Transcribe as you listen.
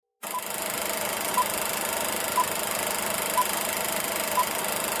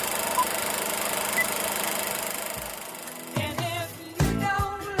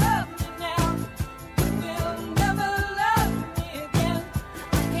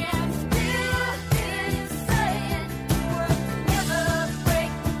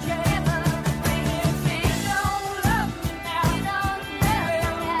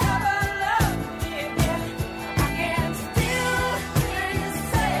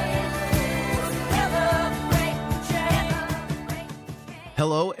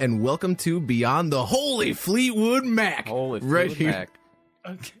Hello and welcome to Beyond the Holy Fleetwood Mac. Holy right Fleetwood here.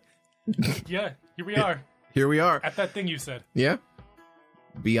 Mac. Okay. Yeah, here we are. Here we are. At that thing you said. Yeah.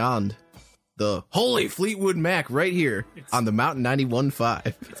 Beyond the Holy Fleetwood Mac right here on the Mountain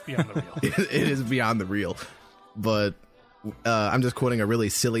 91.5. It's beyond the real. It is beyond the real. But I'm just quoting a really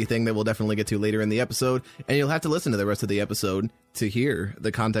silly thing that we'll definitely get to later in the episode, and you'll have to listen to the rest of the episode to hear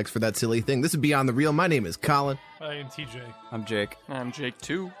the context for that silly thing. This is Beyond the Real. My name is Colin. I am TJ. I'm Jake. I'm Jake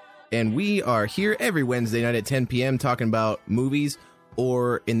too. And we are here every Wednesday night at 10 p.m. talking about movies,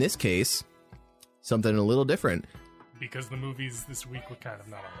 or in this case, something a little different. Because the movies this week were kind of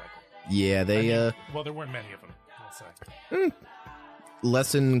not on record. Yeah, they well, there weren't many of them, I'll say.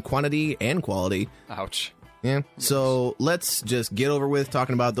 lessen quantity and quality. Ouch. Yeah. So let's just get over with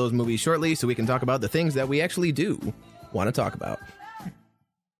talking about those movies shortly so we can talk about the things that we actually do want to talk about.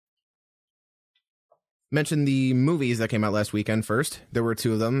 Mention the movies that came out last weekend first. There were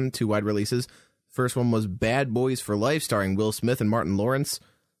two of them, two wide releases. First one was Bad Boys for Life, starring Will Smith and Martin Lawrence.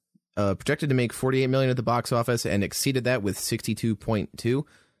 Projected to make $48 million at the box office and exceeded that with 62.2.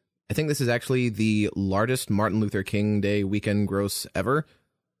 I think this is actually the largest Martin Luther King Day weekend gross ever.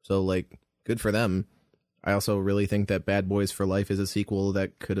 So, like, good for them. I also really think that Bad Boys for Life is a sequel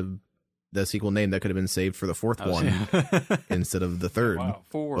that could have, the sequel name that could have been saved for the fourth one instead of the third. Wow.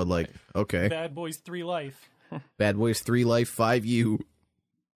 But, like, okay. Bad Boys 3 Life. Bad Boys 3 Life 5U.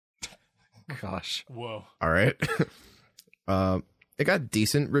 Gosh. Whoa. All right. It got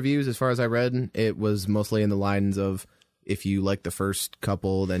decent reviews as far as I read. It was mostly in the lines of, if you like the first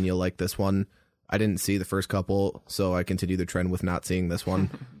couple, then you'll like this one. I didn't see the first couple, so I continue the trend with not seeing this one.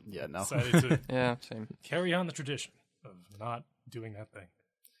 Yeah, no. Decided to Yeah, same. carry on the tradition of not doing that thing.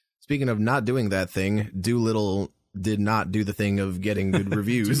 Speaking of not doing that thing, Doolittle did not do the thing of getting good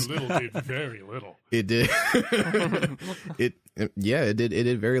reviews. Too little did very little. It did. it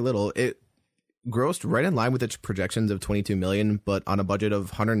did very little. It grossed right in line with its projections of 22 million, but on a budget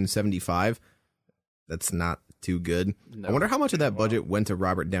of 175. That's not too good. No. I wonder how much of that budget went to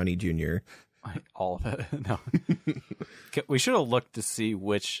Robert Downey Jr. All of it. No. We should have looked to see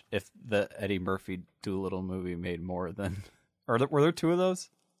if the Eddie Murphy Doolittle movie made more than... Were there two of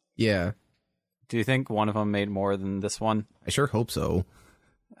those? Yeah, Do you think one of them made more than this one? I sure hope so.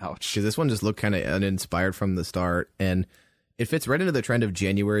 Ouch. Because this one just looked kind of uninspired from the start, and it fits right into the trend of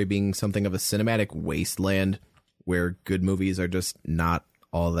January being something of a cinematic wasteland where good movies are just not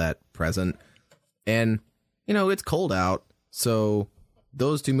all that present. And, you know, it's cold out, so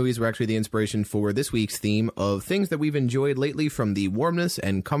those two movies were actually the inspiration for this week's theme of things that we've enjoyed lately from the warmness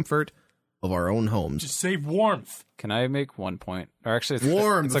and comfort of our own homes. Just save warmth. Can I make one point? Or actually,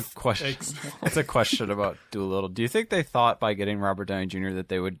 Warmth. it's a question. It's a question about Doolittle. Do you think they thought by getting Robert Downey Jr. that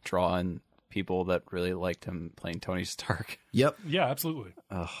they would draw in people that really liked him playing Tony Stark? Yep. Yeah, absolutely.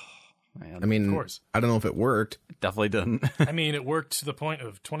 Oh, man. I mean, Of course. I don't know if it worked. Definitely didn't. I mean, it worked to the point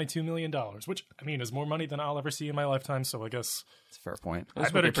of $22 million, which, I mean, is more money than I'll ever see in my lifetime, so I guess It's a fair point. I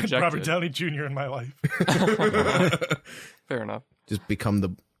That's what better they get Robert projected. Downey Jr. in my life. Fair enough. Just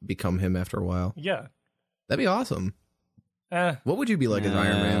become him after a while. Yeah. That'd be awesome. What would you be like as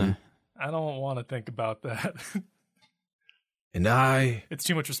Iron Man? I don't want to think about that. And I It's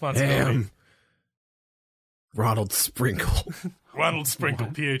too much responsibility. am Ronald Sprinkle. Ronald Sprinkle,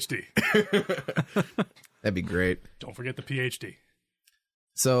 PhD. That'd be great. Don't forget the PhD.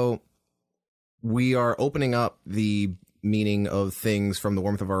 So we are opening up the meaning of things from the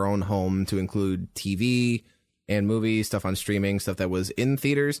warmth of our own home to include TV and movies, stuff on streaming, stuff that was in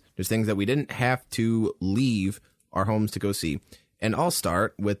theaters. There's things that we didn't have to leave our homes to go see. And I'll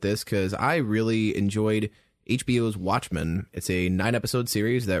start with this because I really enjoyed HBO's Watchmen. It's a 9-episode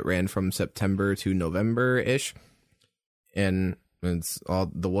series that ran from September to November-ish. And it's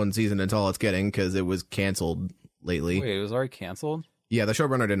all the one season it's all it's getting because it was canceled lately. Wait, it was already canceled? Yeah, the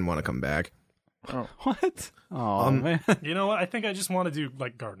showrunner didn't want to come back. What? Oh, man. You know what? I think I just want to do,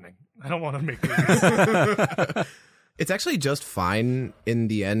 like, gardening. I don't want to make movies. It's actually just fine in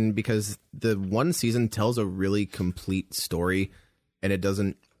the end because the one season tells a really complete story and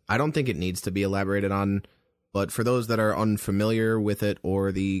I don't think it needs to be elaborated on, but for those that are unfamiliar with it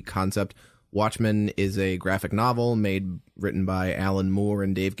or the concept, Watchmen is a graphic novel written by Alan Moore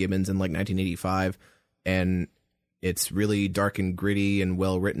and Dave Gibbons in like 1985, and it's really dark and gritty and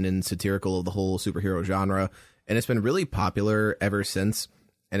well written and satirical of the whole superhero genre, and it's been really popular ever since,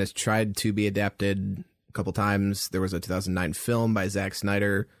 and it's tried to be adapted a couple times. There was a 2009 film by Zack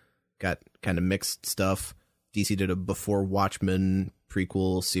Snyder, got kind of mixed stuff. DC did a Before Watchmen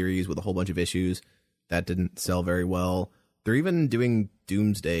prequel series with a whole bunch of issues. That didn't sell very well. They're even doing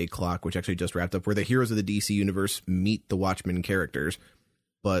Doomsday Clock, which actually just wrapped up, where the heroes of the DC universe meet the Watchmen characters.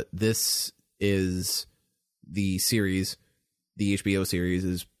 but this is the series. The HBO series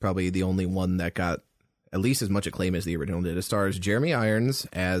is probably the only one that got at least as much acclaim as the original did. It stars Jeremy Irons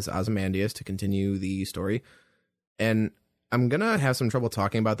as Ozymandias to continue the story. And I'm going to have some trouble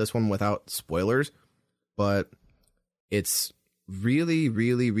talking about this one without spoilers, but it's really,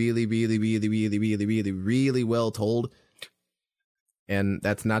 really, really, really, really, really, really, really, really well told. And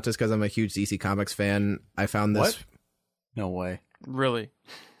that's not just because I'm a huge DC Comics fan. I found this... What? No way. Really?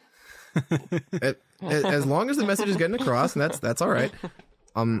 As long as the message is getting across, and that's all right.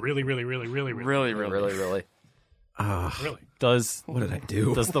 Really, really, really, really, really, Really. really. What did I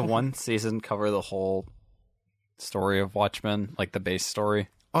do? Does the one season cover the whole story of Watchmen, like the base story?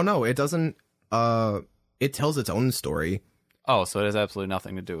 Oh no, it doesn't. It tells its own story. Oh, so it has absolutely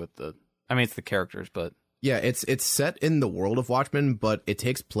nothing to do with the... I mean, it's the characters, but... Yeah, it's set in the world of Watchmen, but it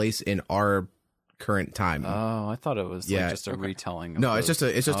takes place in our current time. Oh, I thought it was Yeah. just a retelling. Of No, the... it's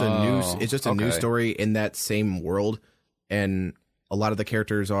just a new story in that same world, and a lot of the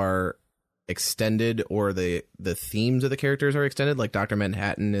characters are extended, or the themes of the characters are extended. Like Dr.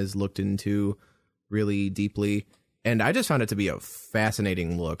 Manhattan is looked into really deeply, and I just found it to be a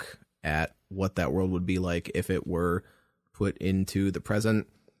fascinating look at what that world would be like if it were put into the present.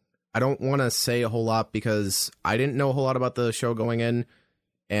 I don't want to say a whole lot because I didn't know a whole lot about the show going in,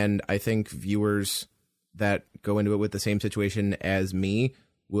 and I think viewers that go into it with the same situation as me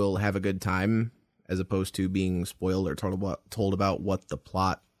will have a good time, as opposed to being spoiled or told about what the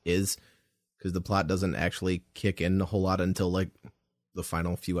plot is, because the plot doesn't actually kick in a whole lot until like the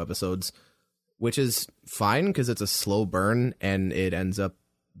final few episodes, which is fine because it's a slow burn, and it ends up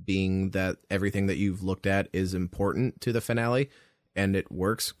being that everything that you've looked at is important to the finale, and it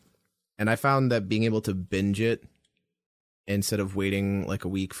works. And I found that being able to binge it instead of waiting like a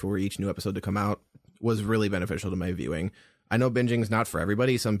week for each new episode to come out was really beneficial to my viewing. I know binging is not for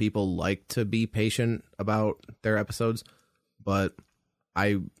everybody. Some people like to be patient about their episodes, but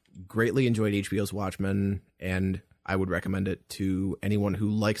I greatly enjoyed HBO's Watchmen, and I would recommend it to anyone who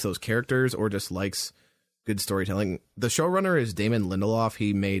likes those characters or just likes good storytelling. The showrunner is Damon Lindelof.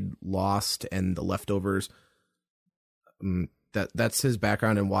 He made Lost and The Leftovers. That's his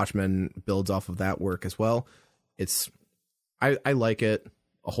background, and Watchmen builds off of that work as well. I like it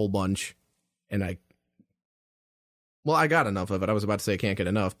a whole bunch, and I got enough of it. I was about to say I can't get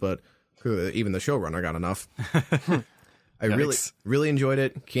enough, but even the showrunner got enough. I really enjoyed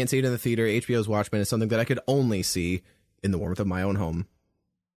it. Can't see it in the theater. HBO's Watchmen is something that I could only see in the warmth of my own home.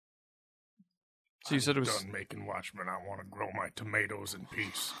 So you said it was done making Watchmen. I want to grow my tomatoes in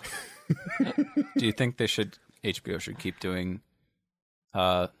peace. Do you think HBO should keep doing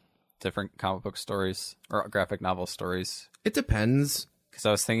different comic book stories or graphic novel stories? It depends. Because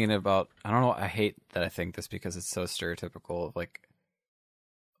I was thinking about, I don't know, I hate that I think this because it's so stereotypical of like,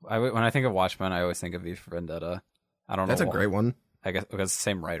 when I think of Watchmen, I always think of V for Vendetta. I don't know. That's a great one. I guess because it's the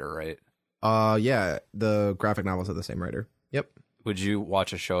same writer, right? Yeah, the graphic novels are the same writer. Yep. Would you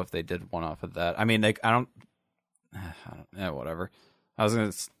watch a show if they did one off of that? I mean, like, I don't whatever. I was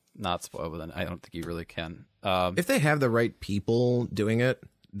going to not spoil, but then I don't think you really can. If they have the right people doing it,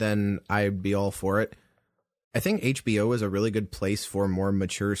 then I'd be all for it. I think HBO is a really good place for more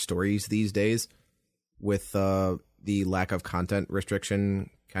mature stories these days with the lack of content restriction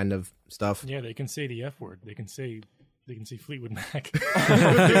kind of stuff. Yeah, they can say the F word. They can say Fleetwood Mac.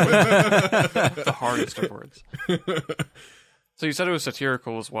 the hardest of words. So you said it was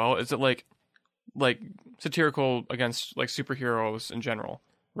satirical as well. Is it like satirical against like superheroes in general,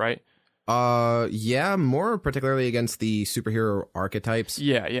 right? Yeah, more particularly against the superhero archetypes.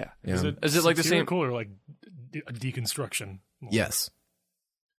 Yeah. Is it like the same or like a deconstruction? Yes.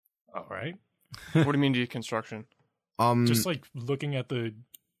 All right. What do you mean deconstruction? Just like looking at the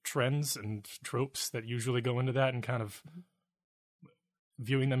trends and tropes that usually go into that and kind of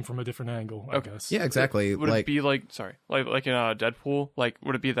viewing them from a different angle, I guess. Yeah, exactly. Would it be like in Deadpool? Like,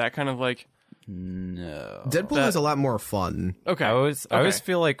 would it be that kind of like? No. Deadpool has a lot more fun. Okay. I always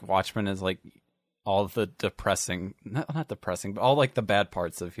feel like Watchmen is like all the depressing, not depressing, but all like the bad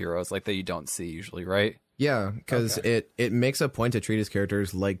parts of heroes, like that you don't see usually, right? Yeah, because it makes a point to treat his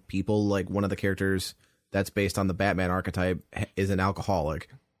characters like people. Like one of the characters that's based on the Batman archetype is an alcoholic.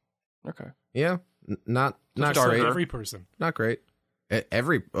 Okay. Yeah, not darker. great. Every person. Not great.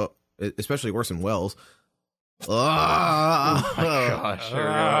 Especially worse than Wells. Oh my gosh.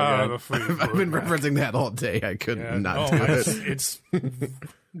 I've been referencing that all day. I couldn't do it. It's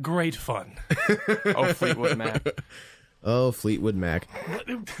great fun. Oh, Fleetwood Mac. Oh, Fleetwood Mac.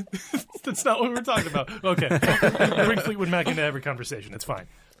 That's not what we're talking about. Okay. Bring Fleetwood Mac into every conversation. It's fine.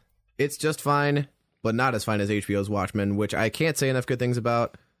 It's just fine, but not as fine as HBO's Watchmen, which I can't say enough good things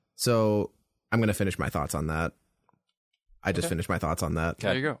about. So I'm going to finish my thoughts on that. I just finished my thoughts on that.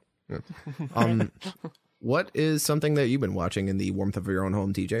 There you go. What is something that you've been watching in the warmth of your own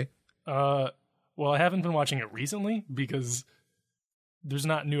home, TJ? Well, I haven't been watching it recently because there's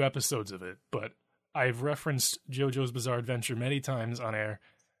not new episodes of it, but I've referenced JoJo's Bizarre Adventure many times on air,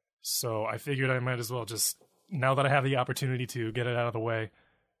 so I figured I might as well just, now that I have the opportunity to get it out of the way,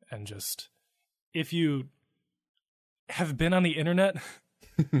 and just, if you have been on the internet,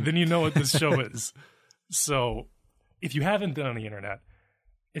 then you know what this show is. So, if you haven't been on the internet,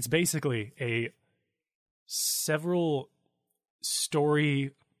 it's basically a several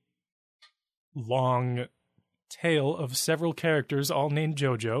story long tale of several characters all named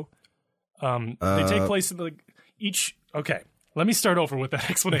JoJo. They take place in like each. Okay, let me start over with that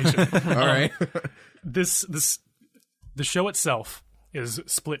explanation. All right. The show itself is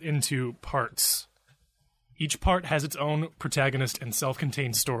split into parts. Each part has its own protagonist and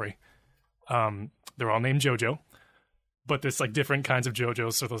self-contained story. They're all named JoJo, but there's like different kinds of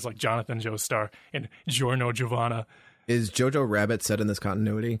JoJos. So there's like Jonathan Joestar and Giorno Giovanna. Is Jojo Rabbit set in this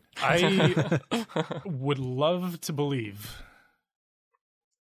continuity? I would love to believe.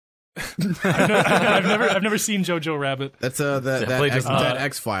 I've never seen Jojo Rabbit. That's that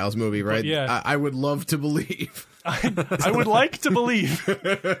X-Files movie, right? Yeah. I would love to believe. I would like to believe.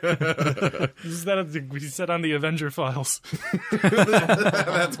 Is that we said on the Avenger Files?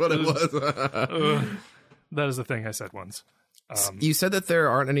 That's what it was. That is the thing I said once. You said that there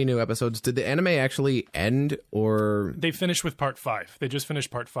aren't any new episodes. Did the anime actually end, or They finished with part 5. They just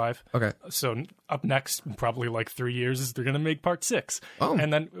finished part 5. okay? So up next, in probably like 3 years, they're going to make part 6. Oh.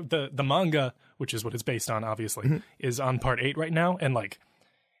 And then the manga, which is what it's based on, obviously, is on part 8 right now. And like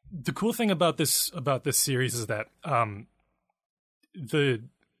the cool thing about this series is that the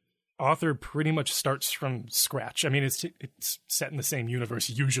author pretty much starts from scratch. I mean, it's set in the same universe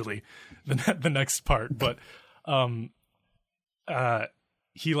usually, the next part, but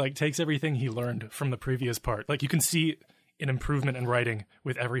he like takes everything he learned from the previous part. Like you can see an improvement in writing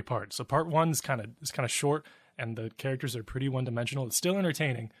with every part. So part 1 is kind of short, and the characters are pretty one-dimensional. It's still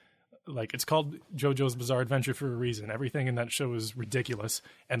entertaining. Like it's called JoJo's Bizarre Adventure for a reason. Everything in that show is ridiculous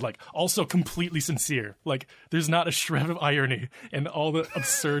and like also completely sincere. Like there's not a shred of irony in all the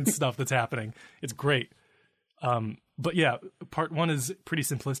absurd stuff that's happening. It's great. But yeah, part 1 is pretty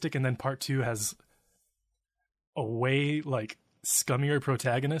simplistic, and then part 2 has a way like scummier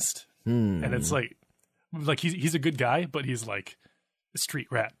protagonist, and it's like he's a good guy, but he's like a street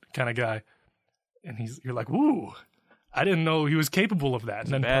rat kind of guy, and you're like, ooh, I didn't know he was capable of that.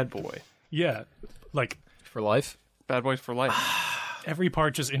 And then Bad boy. yeah, like For life? Bad boys for life. every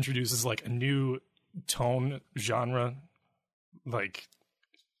part just introduces like a new tone, genre, like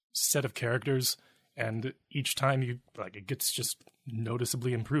set of characters, and each time you like it gets just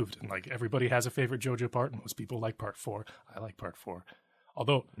noticeably improved. And like everybody has a favorite JoJo part. Most people like part 4. I like part 4.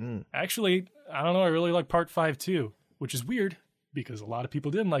 Although actually, I don't know, I really like part 5 too, which is weird because a lot of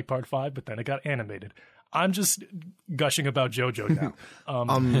people didn't like part 5, but then it got animated. I'm just gushing about JoJo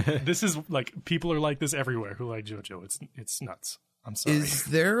now. This is like people are like this everywhere who like JoJo. It's nuts. I'm sorry. Is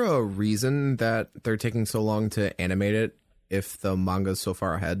there a reason that they're taking so long to animate it if the manga's so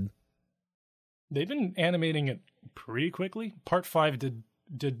far ahead? They've been animating it pretty quickly. Part 5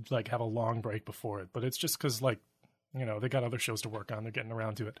 did like have a long break before it, but it's just because like, you know, they got other shows to work on. They're getting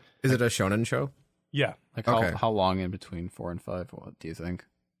around to it. Is it a shonen show? Yeah. Like Okay. how long in between 4 and 5? What do you think?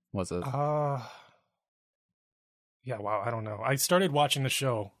 Was it? Yeah, wow, I don't know. I started watching the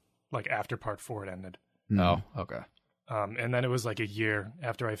show like after part 4 had ended. Oh, okay. And then it was like a year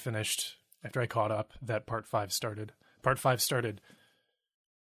after I caught up that part 5 started. Part 5 started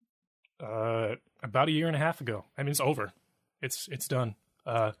about a year and a half ago. I mean, it's over. It's done.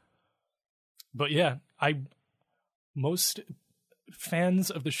 But yeah, most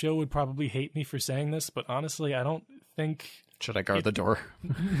fans of the show would probably hate me for saying this, but honestly, I don't think. Should I guard the door?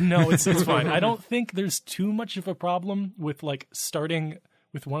 No, it's fine. I don't think there's too much of a problem with like starting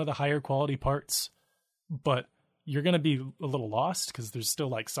with one of the higher quality parts, but you're going to be a little lost because there's still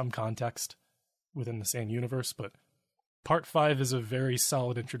like some context within the same universe. But part 5 is a very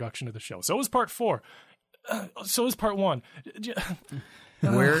solid introduction to the show. So is part 4. So is part 1.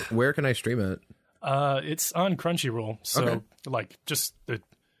 Where can I stream it? It's on Crunchyroll. So Okay. like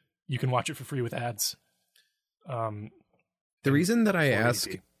you can watch it for free with ads. The reason that I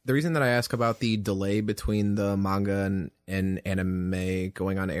 480p. ask about the delay between the manga and anime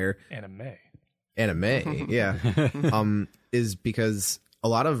going on air, anime, yeah, is because a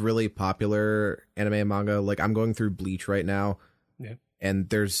lot of really popular anime and manga, like I'm going through Bleach right now, Yeah. and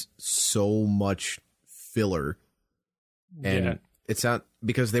there's so much filler, and Yeah. it's not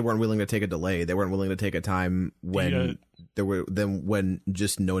because they weren't willing to take a delay. They weren't willing to take a time when when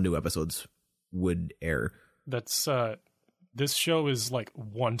just no new episodes would air. That's this show is like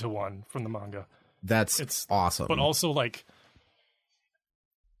 1-to-1 from the manga. It's awesome. But also like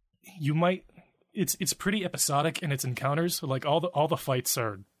it's pretty episodic in its encounters. So, like all the fights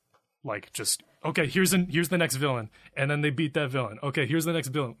are like just okay, here's the next villain, and then they beat that villain. Okay, here's the next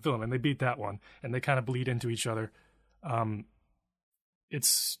villain, and they beat that one, and they kind of bleed into each other.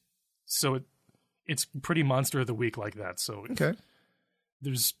 It's pretty monster of the week like that. So okay,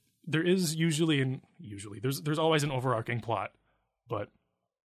 there's always an overarching plot, but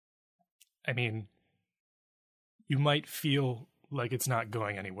I mean, you might feel like it's not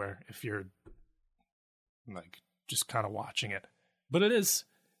going anywhere if you're like just kind of watching it, but it is.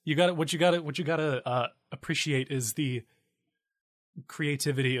 What you gotta appreciate is the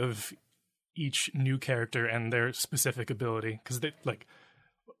creativity of each new character and their specific ability, because they like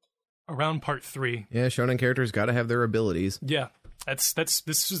around part 3. Yeah, shonen characters got to have their abilities. Yeah, this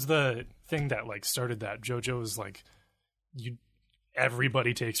is the thing that like started that. JoJo is like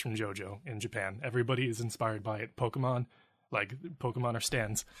everybody takes from JoJo in Japan. Everybody is inspired by it. Pokemon are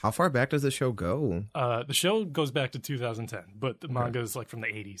stands. How far back does the show go? The show goes back to 2010, but the manga is like from the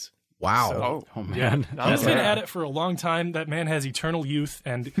 80s. Wow. Oh man. Yeah, he's been at it for a long time. That man has eternal youth,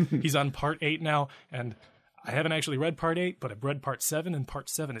 and he's on part 8 now. And I haven't actually read part 8, but I've read part 7, and part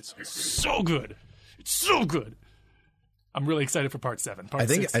 7 is so good. It's so good. I'm really excited for part 7. I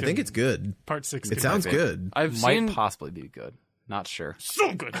think it's good. Part 6. It sounds good. Might possibly be good. Not sure.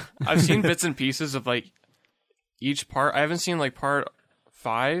 So good. I've seen bits and pieces of like each part. I haven't seen like part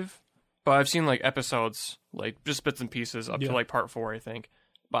 5, but I've seen like episodes, like just bits and pieces up to like part 4, I think.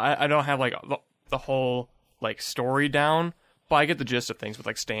 But I don't have like the whole like story down. But I get the gist of things with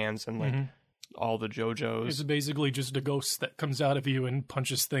like stands and like all the JoJos. It's basically just a ghost that comes out of you and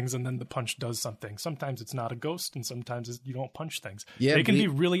punches things, and then the punch does something. Sometimes it's not a ghost, and sometimes you don't punch things. Yeah, they can be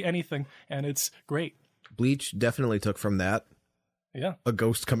really anything, and it's great. Bleach definitely took from that. Yeah. A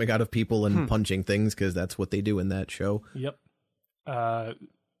ghost coming out of people and punching things, because that's what they do in that show. Yep.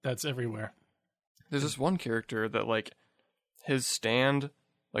 That's everywhere. There's this one character that like his stand,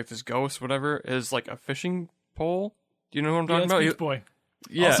 like this ghost, whatever, is like a fishing pole. Do you know what I'm talking about? Beach Boy.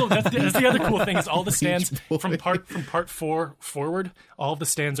 Yeah. Also, that's the other cool thing is all the stands from part 4 forward, all the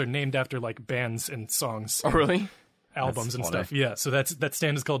stands are named after like bands and songs. Oh, really? Albums and stuff. Yeah. So that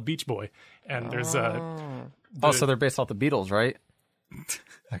stand is called Beach Boy, and there's so they're based off the Beatles, right?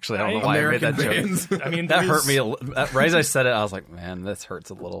 Actually, I don't know why American I made that bands. joke. I mean, That hurt me. Right as I said it, I was like, man, this hurts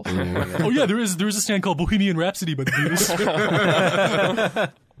a little. Oh yeah, there is a stand called Bohemian Rhapsody by the Beatles.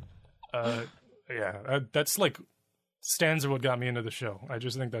 That's like stands are what got me into the show. I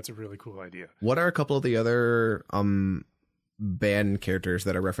just think that's a really cool idea. What are a couple of the other band characters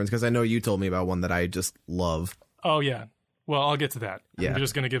that are referenced? Because I know you told me about one that I just love. Oh yeah. Well, I'll get to that. Yeah. I'm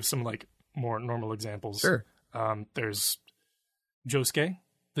just gonna give some like more normal examples. Sure. There's Josuke,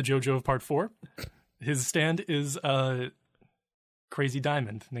 the JoJo of part 4. His stand is Crazy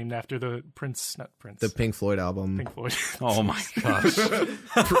Diamond, named after the The Pink Floyd album. Pink Floyd. Oh my gosh.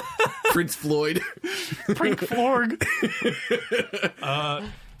 Prince Floyd. Pink Florg.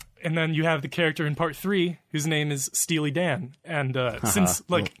 And then you have the character in part 3 whose name is Steely Dan. And since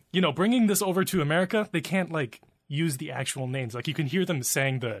bringing this over to America, they can't like use the actual names. Like you can hear them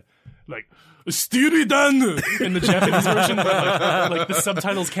saying the like Steely Dan in the Japanese version, but like the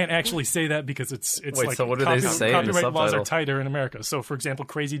subtitles can't actually say that because it's Wait, like so what do they say in the copyright laws are subtitle? tighter in America. So for example,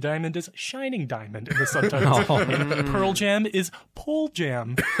 Crazy Diamond is Shining Diamond in the subtitles. And Pearl Jam is Pole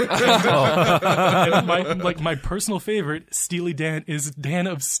Jam. And my personal favorite, Steely Dan, is Dan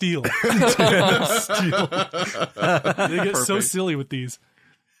of Steel. Dan of Steel. They get so silly with these.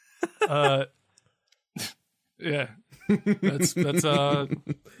 Yeah. That's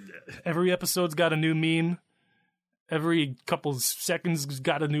every episode's got a new meme. Every couple seconds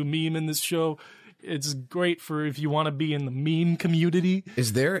got a new meme in this show. It's great for if you want to be in the meme community.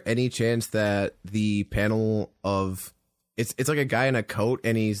 Is there any chance that the panel of it's like a guy in a coat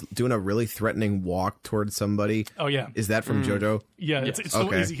and he's doing a really threatening walk towards somebody? Oh yeah. Is that from JoJo? Yeah, it's so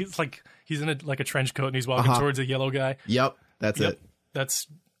Okay. easy. He's in a trench coat and he's walking towards a yellow guy. Yep, that's it. That's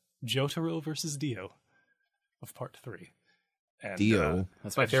Jotaro versus Dio of part 3. And, Dio.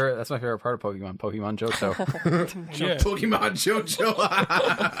 That's my favorite. That's my favorite part of Pokemon. Pokemon Johto. yeah. Pokemon JoJo.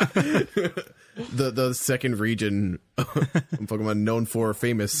 the second region of Pokemon known for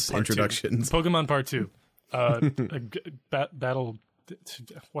famous introductions. Pokemon Part 2. Battle...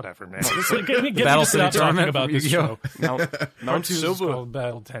 Whatever, man. Just, get Battle me to stop City talking Tournament about from this Yu-Gi-Oh! show. Mount Part 2 is Subu. called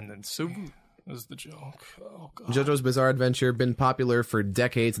Battle Tendons. is the joke. Oh god. JoJo's Bizarre Adventure been popular for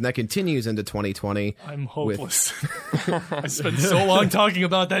decades, and that continues into 2020. I'm hopeless. I spent so long talking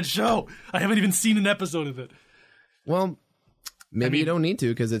about that show. I haven't even seen an episode of it. Well, maybe you don't need to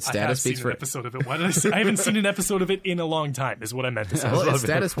because its I have status speaks seen for an episode of it. Why did I say I haven't seen an episode of it in a long time? Is what I meant to say. well, its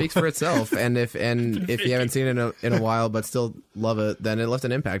status speaks for itself. And if you haven't seen it in a while but still love it, then it left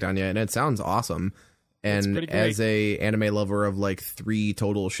an impact on you, and it sounds awesome. And pretty great. as a anime lover of like 3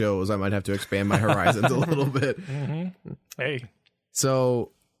 total shows, I might have to expand my horizons a little bit. Hey,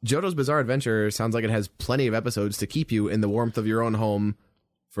 So, JoJo's Bizarre Adventure sounds like it has plenty of episodes to keep you in the warmth of your own home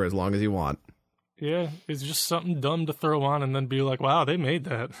for as long as you want. yeah, it's just something dumb to throw on and then be like, wow, they made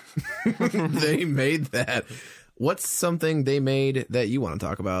that. They made that. What's something they made that you want to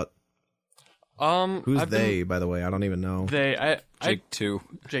talk about? Who's they, by the way? I don't even know. Jake 2.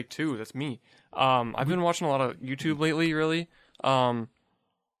 Jake 2, that's me. I've been watching a lot of YouTube lately, really. The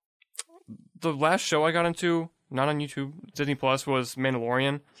last show I got into, not on YouTube, Disney Plus, was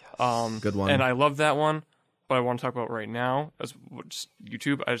Mandalorian. Good one. And I love that one, but I want to talk about right now as just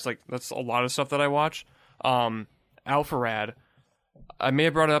YouTube. That's a lot of stuff that I watch. Alpharad. I may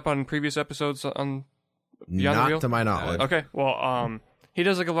have brought it up on previous episodes on Beyond the Wheel. Not to my knowledge. Okay, well, he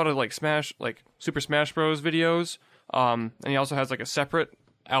does like a lot of like Super Smash Bros. Videos. And he also has like a separate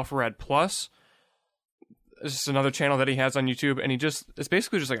Alpharad Plus. It's just another channel that he has on YouTube, and it's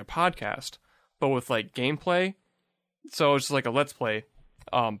basically just like a podcast, but with like gameplay. So it's like a let's play,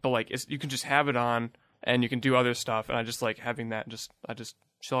 but like you can just have it on, and you can do other stuff. And I just like having that. I just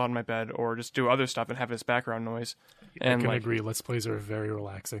chill out in my bed, or just do other stuff and have this background noise. And I can like, agree. Let's plays are very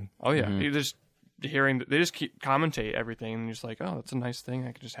relaxing. oh yeah, you just they just keep commentate everything, and you're just like, oh, that's a nice thing.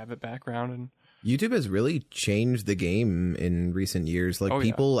 I can just have it background and. YouTube has really changed the game in recent years. Like,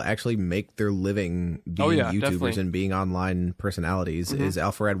 people actually make their living being YouTubers definitely. and being online personalities. Is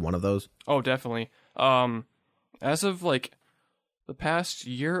Alpharad one of those? Oh, definitely. As of like the past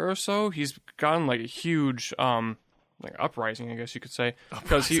year or so, he's gotten like a huge like uprising, I guess you could say,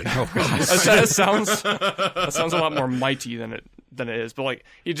 because that sounds a lot more mighty than it is. But like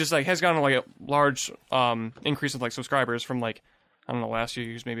he just like has gotten like a large increase of like subscribers from like I don't know last year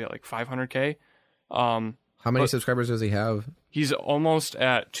he was maybe at like 500K. How many subscribers does he have? He's almost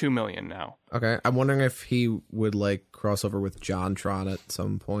at 2 million now. Okay, I'm wondering if he would like cross over with JonTron at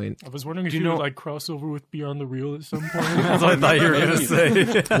some point. I was wondering if you would like cross over with Beyond the Real at some point. That's what I thought you were going to say.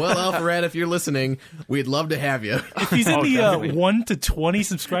 Well, Alpharad, if you're listening, we'd love to have you. If he's in the 1 to 20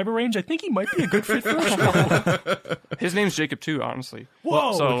 subscriber range, I think he might be a good fit for a show. His name's Jacob too, honestly.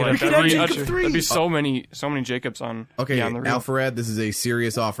 Whoa, So we like, could have Jacob 3. there'd be so many Jacobs on. Okay, Beyond the Real. Alpharad, this is a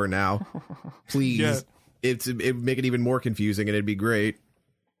serious offer now. Please. Yeah. It would make it even more confusing, and it'd be great.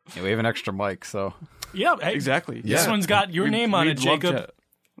 Yeah, we have an extra mic, so Yeah, hey, Exactly. This one's got your name on it, We'd love Jacob.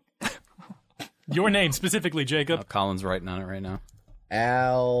 Your name specifically, Jacob. Colin's writing on it right now.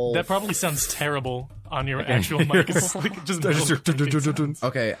 That probably sounds terrible on your actual mic. It's like it just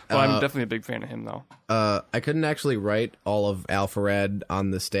Okay. Well, I'm definitely a big fan of him, though. I couldn't actually write all of Alpharad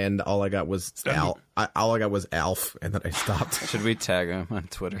on the stand. All I got was all I got was Alf, and then I stopped. Should we tag him on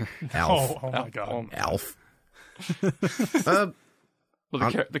Twitter? Alf. Oh my god. Alf. Well,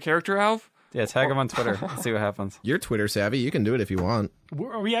 the character Alf. Yeah, tag him on Twitter. Let's see what happens. You're Twitter savvy. You can do it if you want.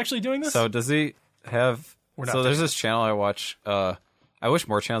 Are we actually doing this? So does he have... We're not So there's doing this channel I watch. I wish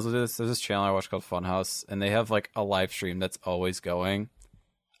more channels would do this. There's this channel I watch called Funhouse, and they have like a live stream that's always going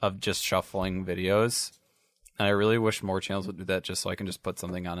of just shuffling videos. And I really wish more channels would do that just so I can just put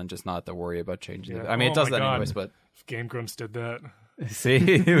something on and just not have to worry about changing it. I mean, Oh it does my that God. anyways, but If Game Grumps did that. see,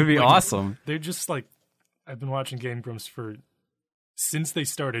 it would be awesome. They're just like, I've been watching Game Grumps since they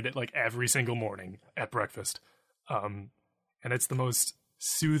started it, like every single morning at breakfast. And it's the most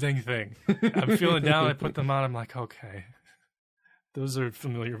soothing thing. I'm feeling down, I put them on, I'm like, okay. Those are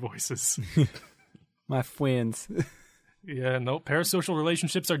familiar voices. My friends. Yeah, no, parasocial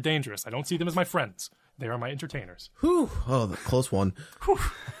relationships are dangerous. I don't see them as my friends. They are my entertainers. Whew. Oh, the close one.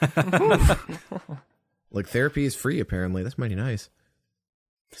 Like, therapy is free, apparently. That's mighty nice.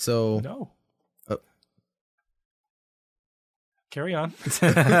 So, No. Carry on.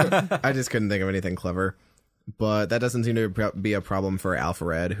 I just couldn't think of anything clever. But that doesn't seem to be a problem for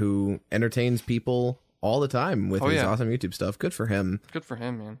Alpharad, who entertains people all the time with his awesome YouTube stuff. Good for him. Good for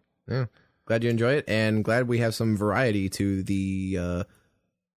him, man. Yeah. Glad you enjoy it, and glad we have some variety to the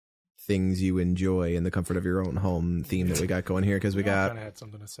things you enjoy in the comfort of your own home theme that we got going here, because we got I had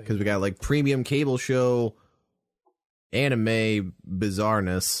something to say. like premium cable show, anime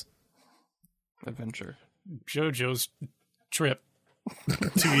bizarreness. Adventure. JoJo's trip.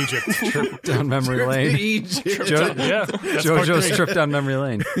 To Egypt. Trip down memory lane. Yeah, that's part JoJo's 3. trip down memory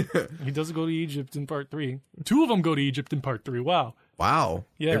lane. He does go to Egypt in part 3. 2 of them go to Egypt in part 3. Wow. Wow.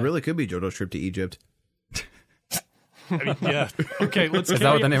 Yeah. It really could be JoJo's trip to Egypt. I mean, yeah. Okay, let's. Is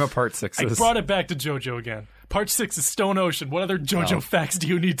that what the name of part 6 I is? brought it back to JoJo again. Part 6 is Stone Ocean. What other JoJo facts do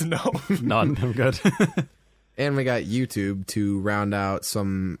you need to know? None. I'm good. And we got YouTube to round out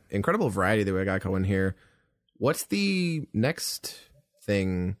some incredible variety that we got going here. What's the next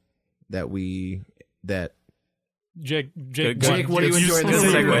thing that Jake, Jake, what are you enjoying Good this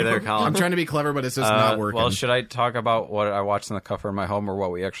week? segue there, Colin. I'm trying to be clever, but it's just not working. Well, should I talk about what I watched in the comfort of my home or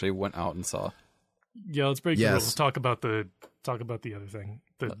what we actually went out and saw? Yeah, let's break the Yes. rules. Talk about the other thing,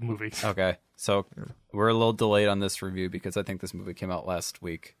 the movie. Okay, so we're a little delayed on this review because I think this movie came out last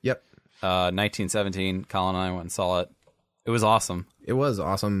week. Yep. 1917. Colin and I went and saw it. It was awesome. It was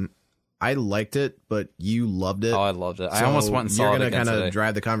awesome. I liked it, but you loved it. Oh, I loved it. I So almost went and saw it You're going again to kind today. of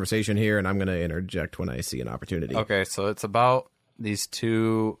drive the conversation here, and I'm going to interject when I see an opportunity. Okay, so it's about these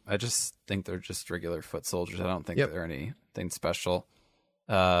two. I just think they're just regular foot soldiers. I don't think Yep. they're anything special.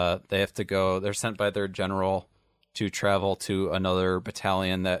 They have to go. They're sent by their general to travel to another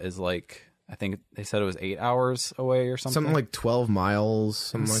battalion that is like, I think they said it was 8 hours away or something. Something like 12 miles,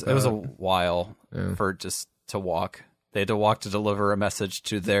 something like that. It was a while for just to walk. They had to walk to deliver a message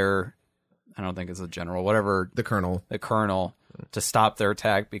to their, I don't think it's a general, whatever, the colonel. the colonel, to stop their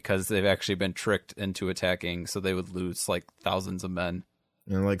attack because they've actually been tricked into attacking, so they would lose like thousands of men.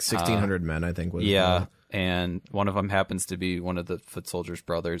 And like 1,600 men, I think. Was Yeah, and one of them happens to be one of the foot soldiers'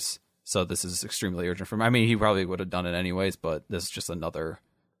 brothers, so this is extremely urgent for him. I mean, he probably would have done it anyways, but this is just another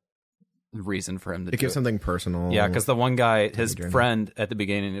reason for him to it do gives it. something personal. Yeah, because the one guy, his journey. friend at the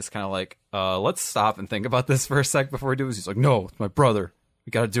beginning is kind of like, let's stop and think about this for a sec before we do this. He's like, no, it's my brother.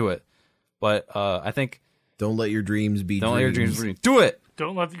 We got to do it. But I think, Don't let your dreams be don't let your dreams dreams. do it.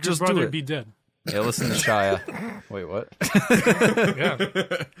 Don't let your Just do brother it. be dead. Yeah, listen to Shia. Wait, what? Yeah,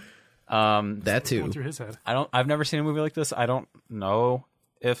 That too. going through his head. I've never seen a movie like this. I don't know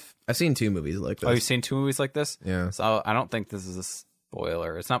if, I've seen 2 movies like this. oh, you've seen 2 movies like this? Yeah. So I don't think this is a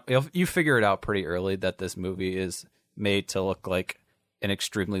spoiler. It's not, you figure it out pretty early that this movie is made to look like an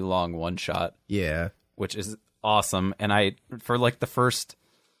extremely long one shot, Yeah. which is awesome. And for like the first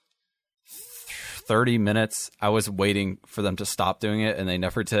 30 minutes, I was waiting for them to stop doing it, and they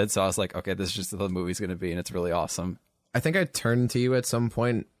never did. So I was like, okay, this is just what the movie's going to be, and it's really awesome. I think I turned to you at some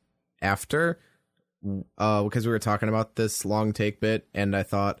point after, because we were talking about this long take bit, and I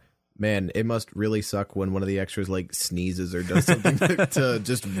thought, man, it must really suck when one of the extras like sneezes or does something to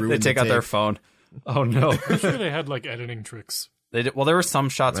just ruin. They take the out their take. phone. Oh no! I'm sure they had like editing tricks. They did, well, there were some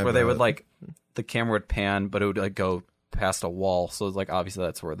shots where they would it. like the camera would pan, but it would like go past a wall. So it's like obviously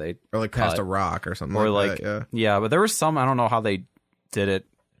that's where they or like past cut. a rock or something or like like that. Yeah. yeah. But there was some, I don't know how they did it,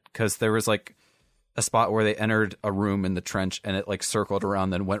 because there was like a spot where they entered a room in the trench and it like circled around,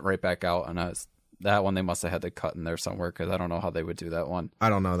 then went right back out, and that one they must have had to cut in there somewhere, because I don't know how they would do that one. I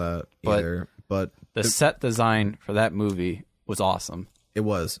don't know that But- either, but The set design for that movie was awesome. it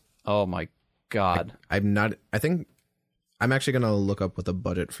was. Oh my god! I'm not. I think I'm actually going to look up what the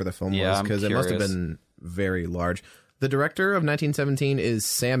budget for the film Yeah, was, I'm because it must have curious. been very large. The director of 1917 is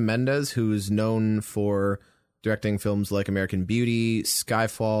Sam Mendes, who's known for directing films like American Beauty,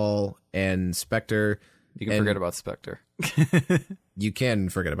 Skyfall, and Spectre. You can And- forget about Spectre. You can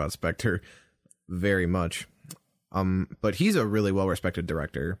forget about Spectre very much. But he's a really well-respected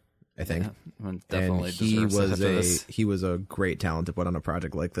director, I think. Definitely and he deserves it was after this. he was a great talent to put on a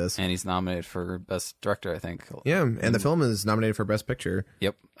project like this. And he's nominated for Best Director, I think. Yeah, and the film is nominated for Best Picture.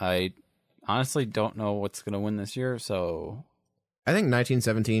 Yep. I honestly don't know what's going to win this year, so I think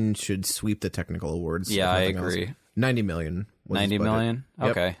 1917 should sweep the technical awards. yeah, if I nothing else. agree. 90 million. Was 90 his budget. million? Yep.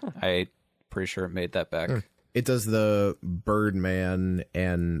 Okay. I pretty sure it made that back. It does the Birdman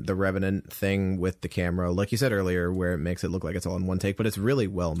and the Revenant thing with the camera, like you said earlier, where it makes it look like it's all in one take, but it's really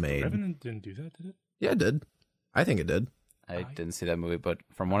well made. Revenant didn't do that, did it? Yeah, it did. I think it did. I didn't see that movie, but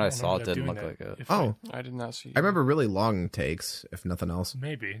from what I don't saw, remember it that didn't doing look that. like it. If Oh, I did not see. I remember really long takes, if nothing else.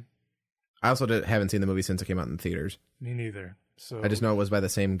 maybe. I also haven't seen the movie since it came out in theaters. Me neither. So I just know it was by the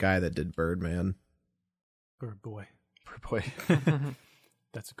same guy that did Birdman. Bird Boy. Boy.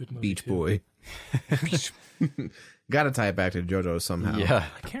 That's a good movie. Beach too. Boy. Got to tie it back to JoJo somehow. Yeah.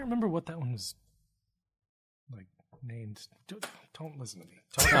 I can't remember what that one was like named. Don't listen to me.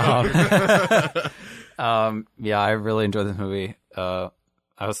 Talk about Yeah, I really enjoyed this movie.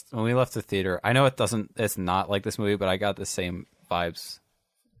 When we left the theater, I know it's not like this movie, but I got the same vibes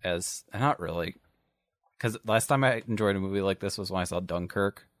as, not really, because last time I enjoyed a movie like this was when I saw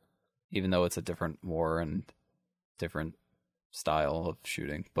Dunkirk, even though it's a different war and different style of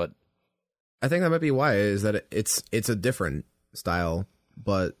shooting. But I think that might be why, is that it's a different style,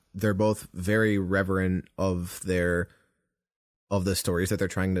 but they're both very reverent of the stories that they're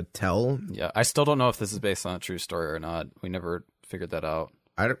trying to tell. yeah, I still don't know if this is based on a true story or not. We never figured that out.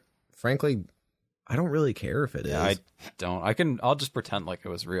 Frankly, I don't really care if it is. I don't. I'll just pretend like it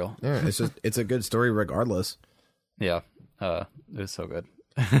was real. Yeah, it's a good story regardless. Yeah, it was so good.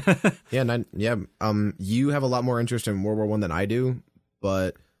 You have a lot more interest in World War I than I do,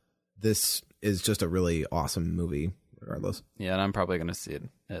 but this is just a really awesome movie regardless. Yeah, and I'm probably going to see it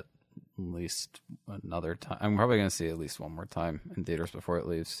at least another time. I'm probably going to see it at least one more time in theaters before it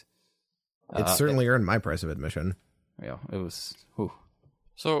leaves. It's certainly earned my price of admission. Yeah, it was. Whew.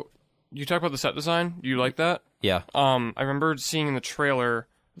 So you talk about the set design. You like that? Yeah. I remember seeing in the trailer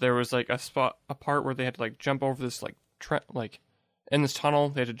there was like a part where they had to like jump over this like in this tunnel.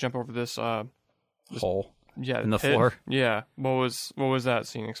 They had to jump over this Hole. Yeah, in the pit. floor. Yeah. What was that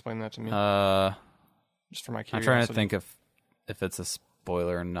scene? Explain that to me. Just for my curiosity. I'm trying to think if it's a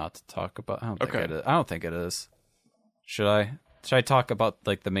spoiler or not to talk about. I don't think it is. Should I talk about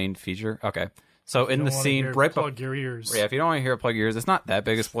like the main feature? Okay. So in the scene, right plug your ears. Yeah, if you don't want to hear it, plug your ears. It's not that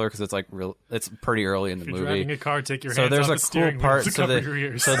big a spoiler because it's like real. It's pretty early in the If you're movie. driving a car, take your So hands there's off a the steering cool part. wheel to cover your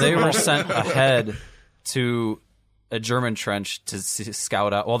ears. So they were sent ahead to a German trench to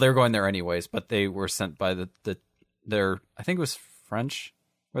scout out. Well, they were going there anyways, but they were sent by their. I think it was French.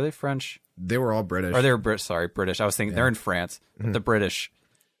 Were they French? They were all British. Or they were British. I was thinking they're in France. But the British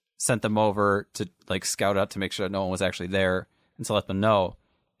sent them over to like scout out to make sure no one was actually there and to let them know.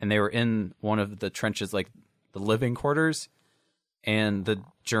 And they were in one of the trenches, like the living quarters, and the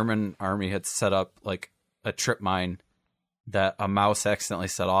German army had set up like a trip mine that a mouse accidentally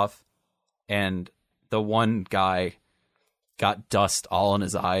set off, and the one guy got dust all in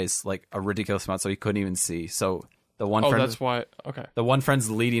his eyes, like a ridiculous amount, so he couldn't even see. So the one friend, that's why. Okay. the one friend's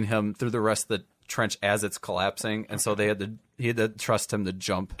leading him through the rest of the trench as it's collapsing, and so he had to trust him to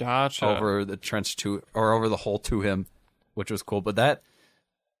jump Gotcha. over the trench or over the hole to him, which was cool. But that.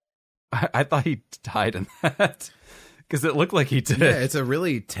 I thought he died in that because it looked like he did. Yeah, it's a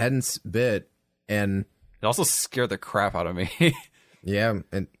really tense bit, and It also scared the crap out of me. yeah,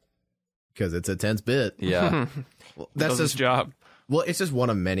 and because it's a tense bit. Yeah. Well, Does his job. Well, it's just one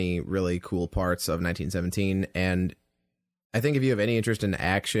of many really cool parts of 1917, and I think if you have any interest in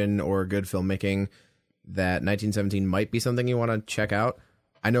action or good filmmaking, that 1917 might be something you want to check out.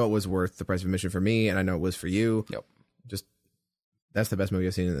 I know it was worth the price of admission for me, and I know it was for you. Yep. Just that's the best movie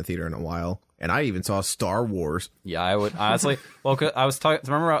I've seen in the theater in a while, and I even saw Star Wars. Yeah, I would honestly. Well, 'cause I was talking.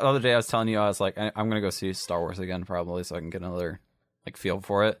 Remember the other day I was telling you I was like, I'm gonna go see Star Wars again probably so I can get another like feel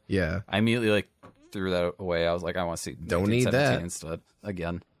for it. Yeah, I immediately like threw that away. I was like, I want to see. Don't need that instead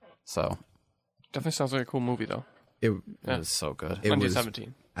again. So Definitely sounds like a cool movie though. it it was so good. it was.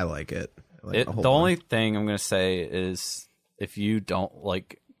 2017. I like it. I like it a whole The lot. only thing I'm gonna say is if you don't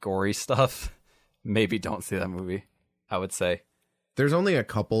like gory stuff, maybe don't see that movie. I would say. There's only a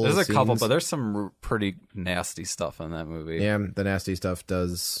couple. There's a couple, scenes. but there's some pretty nasty stuff in that movie. Yeah, the nasty stuff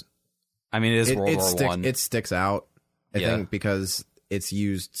does. I mean, it is World War sticks, One. It sticks out, I Yeah. think, because it's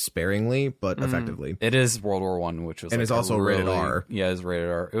used sparingly but effectively. It is World War One, which was And like it's also rated R. Yeah, it's rated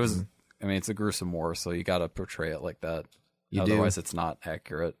R. It was. I mean, it's a gruesome war, so you got to portray it like that. You do. Otherwise, it's not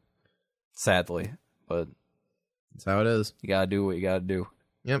accurate. Sadly, but That's how it is. you gotta do what you gotta do.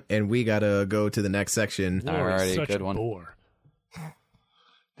 Yep. And we gotta go to the next section. War is Alrighty, such good a one. bore.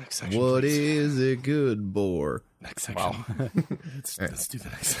 Next section. What please. is a good bore? Next section? Wow. Let's do the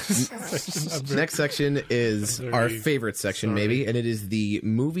next section. Next section is I'm our very favorite section, sorry. maybe, and it is the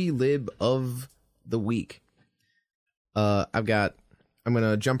movie lib of the week. I'm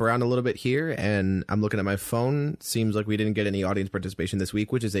gonna jump around a little bit here, and I'm looking at my phone. Seems like we didn't get any audience participation this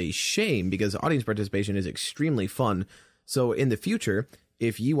week, which is a shame because audience participation is extremely fun. So in the future,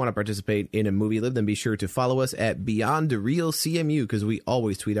 if you want to participate in a movie lib, then be sure to follow us at Beyond Real CMU because we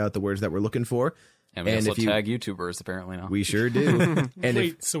always tweet out the words that we're looking for. And we And also if you- tag YouTubers apparently now. We sure do. And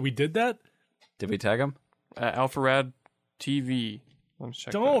Wait, so we did that? Did we tag them? Alpharad TV. Let's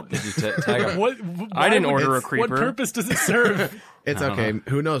check. Don't. Did you tag them? What? I didn't why would- order a What creeper. purpose does it serve? it's okay.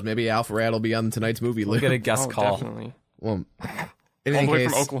 Who knows? Maybe Alpharad will be on tonight's movie We'll lib. get a guest Oh, call. definitely. Well, in All any the way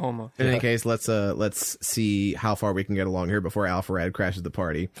case, from Oklahoma. in any case, let's see how far we can get along here before Alpharad crashes the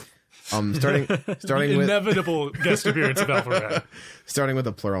party. Starting The with inevitable guest appearance of Alpharad. starting with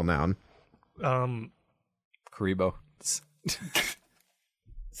a plural noun. Karibo.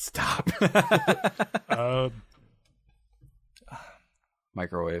 Stop.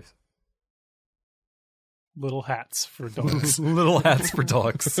 Microwave. Little hats for dogs. Little hats for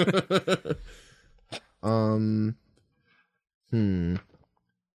dogs.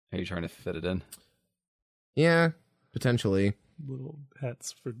 Are you trying to fit it in? Yeah, potentially. Little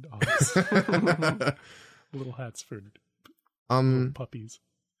hats for dogs. Little hats for puppies.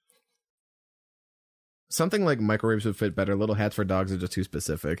 Something like microwaves would fit better. Little hats for dogs are just too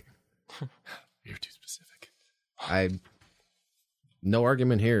specific. You're too specific. No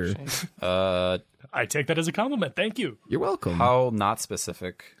argument here. I take that as a compliment. Thank you. You're welcome. How not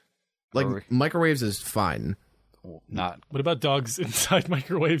specific? Like are we? microwaves is fine. Not. What about dogs inside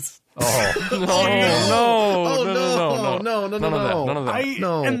microwaves? Oh, No, no. None of that. I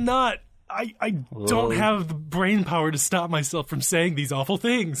am not. I don't have the brain power to stop myself from saying these awful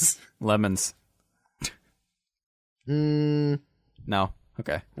things. lemons. No.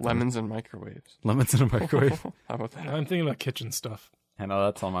 Okay. Lemons and microwaves. Lemons in a microwave. How about that? I'm thinking about kitchen stuff. I know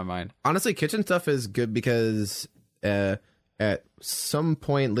that's on my mind. Honestly, kitchen stuff is good because at some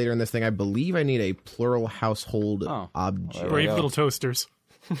point later in this thing, I believe I need a plural household object. There we Brave go. little toasters.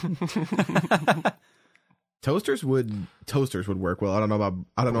 Toasters would work well. I don't know about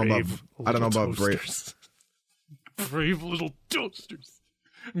brave. toasters. Brave little toasters.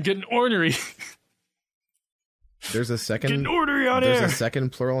 I'm getting ornery. There's a second. Getting ornery on There's air. a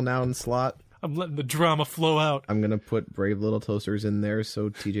second plural noun slot. I'm letting the drama flow out. I'm gonna put brave little toasters in there so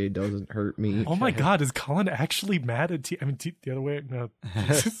TJ doesn't hurt me. Oh my God, is Colin actually mad at the other way? No,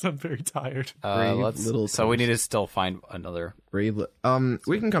 I'm very tired. Brave little So we need to still find another. Brave.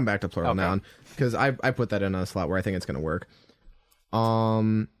 We can come back to plural Okay. noun because I put that in a slot where I think it's gonna work.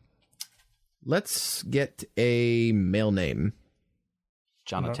 Let's get a male name.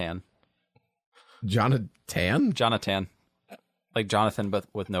 Jonathan. Jonathan. Jonathan. Like Jonathan, but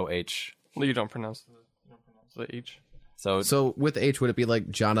with no H. Well, you don't pronounce the H. So with H, would it be like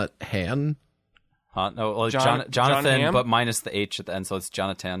Jonathan? no, well, John Jonathan, Hamm? but minus the H at the end, so it's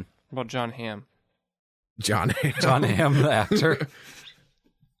Jonathan. What about John Hamm? John Hamm. John Hamm, the actor.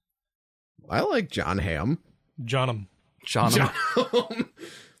 I like John Hamm. John'em. John.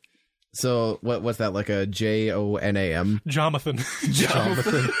 So what's that, like a Jonam? Jonathan.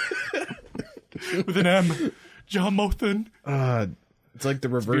 Jonathan. With an M. Jonathan. It's like the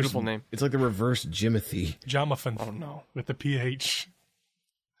reverse. beautiful name. It's like the reverse Jimothy. Jonathan. Oh no. With the PH.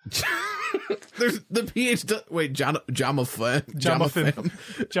 There's the PH. Wait, Jonathan. Jonathan.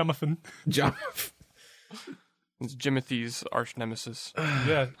 Jonathan. It's Jimothy's arch nemesis.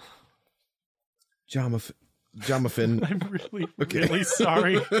 Yeah. Jonathan. I'm really, really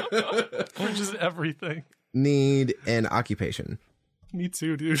sorry for just everything. Need an occupation. Me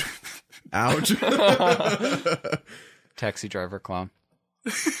too, dude. Ouch. Taxi driver clown.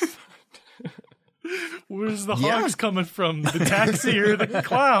 Where's the hogs coming from? The taxi or the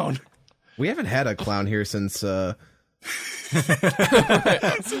clown? We haven't had a clown here since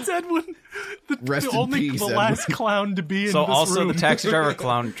Since Edwin, rest the in only peace. the Edwin. last clown to be in So this also room. the taxi driver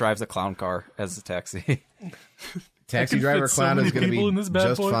clown drives a clown car as a taxi. Taxi can driver fit so clown is many going to people in this be bad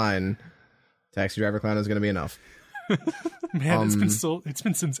just boy. fine. Taxi driver clown is going to be enough. Man, it's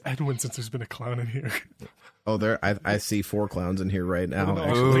been since Edwin since there's been a clown in here. Oh, I see 4 clowns in here right now. No.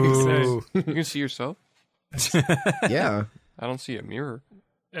 Actually. Ooh. You can see yourself. Yeah. I don't see a mirror.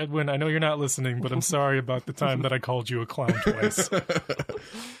 Edwin, I know you're not listening, but I'm sorry about the time that I called you a clown twice.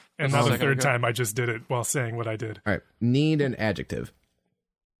 And now the second third ago. time I just did it while saying what I did. All right. Need an adjective.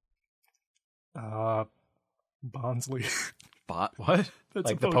 Bonsley. What? That's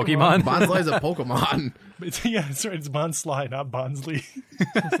Like a the Pokemon. Pokemon? Bonsley is a Pokemon. Yeah, that's right. It's Bonsly, not Bonsley.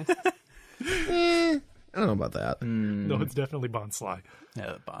 I don't know about that. No, it's definitely Bonsly.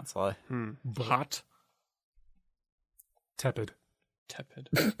 Yeah, Bonsly. Hot. Tepid. Tepid.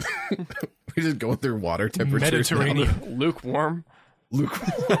 We're just going through water temperatures. Mediterranean. Lukewarm.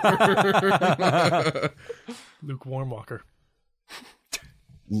 Lukewarm Walker.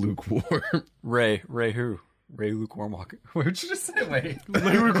 Lukewarm. Ray who? Ray Lukewarm Walker. What did you just say? Wait.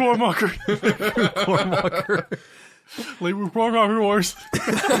 Lukewarm Walker. Lukewarm Walker. Lukewarm Walker Wars.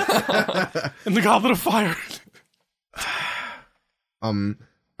 And the Goblet of Fire. All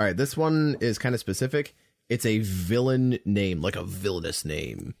right, this one is kind of specific. It's a villain name, like a villainous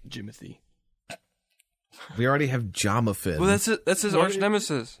name. Jimothy. We already have Jonathan. Well, that's it. That's his arch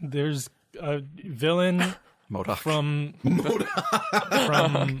nemesis. There's a villain Modok. from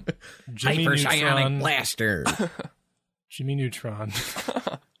Jimmy Hyperpsionic Neutron. blaster. Jimmy Neutron.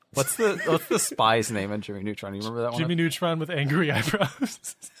 What's the spy's name in Jimmy Neutron? You remember that one? Jimmy Neutron with angry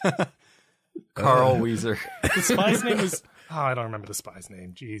eyebrows. Carl Weezer. The spy's name is... Oh, I don't remember the spy's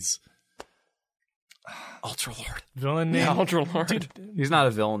name. Jeez. Ultra Lord. Villain name? Ultra Lord. He's not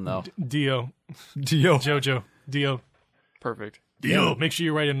a villain though. Dio. Dio. Jojo. Dio. Perfect. Dio. Make sure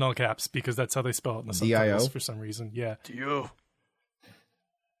you write it in all caps because that's how they spell it in the D.I.O.? subtitles for some reason. Yeah. Dio.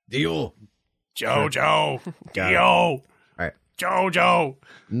 Deal. Jojo. Got it. Yo. All right. Jojo.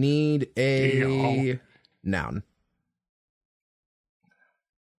 Need a Deal. noun.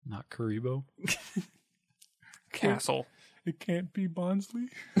 Not Karibo. Castle. It can't be Bondsley.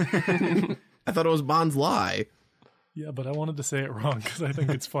 I thought it was Bond's Lie. Yeah, but I wanted to say it wrong because I think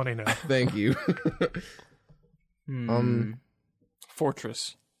it's funny now. Thank you.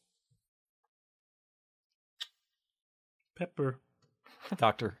 Fortress. Pepper.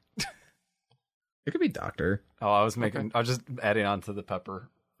 Doctor. It could be Doctor. Oh, I was just adding on to the pepper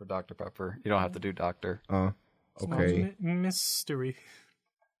for Dr. Pepper. You don't have to do doctor. Okay. Mystery.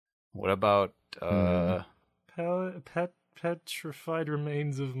 What about Petrified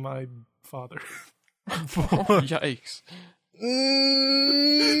remains of my father. Yikes.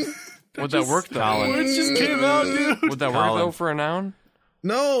 Would that work though? Colin? It just came out, dude. Would that work Colin. though for a noun?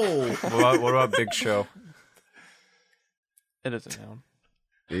 No. what about Big Show? It is a noun.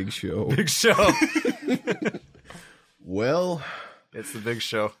 Big Show. Big Show. Well, It's the Big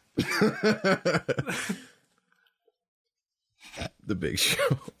Show. the Big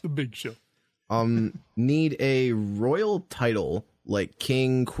Show. The Big Show. Need a royal title like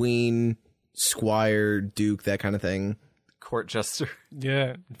king, queen, squire, duke, that kind of thing. Court Jester.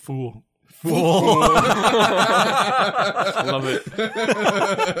 Yeah, fool. Love it.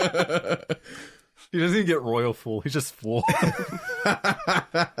 He doesn't even get royal fool. He's just fool.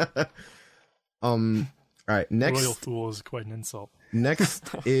 All right, next Royal fool is quite an insult. next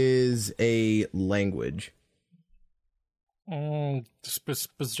is a language.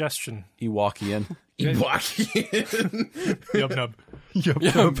 Suggestion. Ewokian. Ewokian. Yub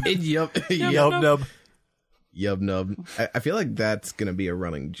nub. Yub nub. I feel like that's gonna be a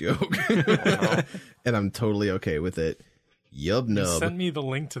running joke, and I'm totally okay with it. Yub He nub. sent me the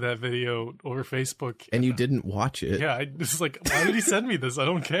link to that video over Facebook. And you didn't watch it. Yeah, I was like, why did he send me this? I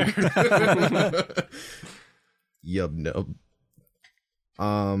don't care. Yub nub.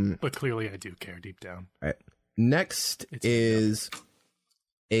 But clearly I do care deep down. All right. Next is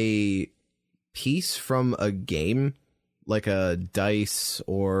a piece from a game, like a dice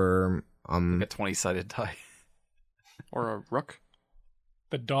or Like a 20-sided die. Or a rook.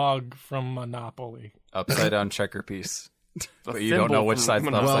 The dog from Monopoly. Upside down checker piece. The But you don't know thimble which from side's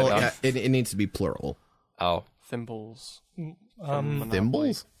the Monopoly. upside well, down. it needs to be plural. Oh. Thimbles.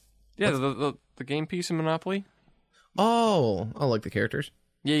 Thimbles? Yeah, the game piece in Monopoly. Oh, like the characters.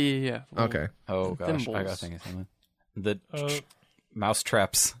 Yeah. Okay. Oh, gosh. I Thimbles. gotta think of something. The Uh, mouse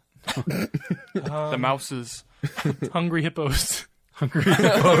traps. The mouses. Hungry Hippos.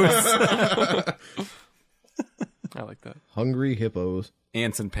 I like that. Hungry hippos.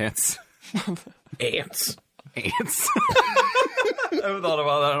 Ants and pants. Ants. Ants. I haven't thought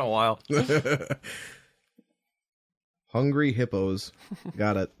about that in a while. Hungry hippos.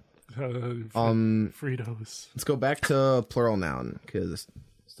 Got it. Fritos. Let's go back to plural noun because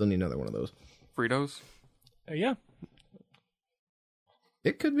still need another one of those. Fritos. Yeah.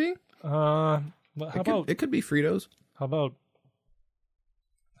 It could be. How about It could be Fritos. how about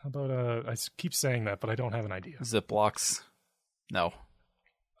I keep saying that, but I don't have an idea. Ziplocs. No.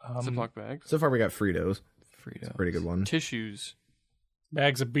 Ziploc bags. So far we got Fritos. Fritos. Pretty good one. Tissues.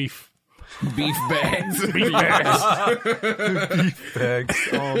 Bags of beef. Beef bags. Beef bags. Bags.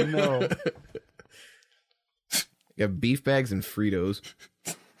 Oh, no. You got beef bags and Fritos.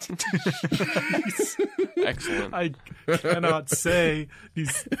 Excellent. I cannot say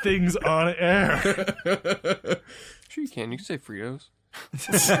these things on air. Sure you can. You can say Fritos.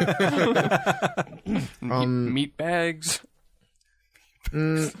 Meat bags.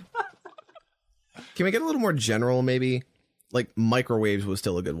 Can we get a little more general, maybe? Like microwaves was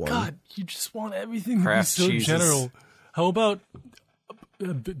still a good one. God, you just want everything Kraft to be so cheeses. general. How about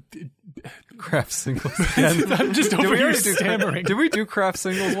Craft singles. I'm just over here stammering. Did we do craft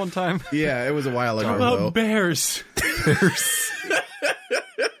singles one time? Yeah, it was a while ago. How though. about bears?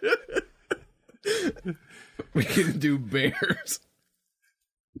 We can do bears.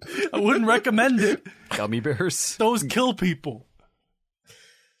 I wouldn't recommend it. Gummy bears. Those kill people.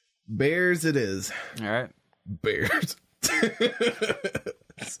 Bears it is. All right. Bears.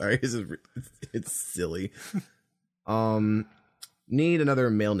 Sorry, it's silly. Need another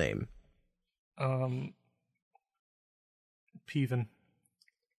male name. Peven.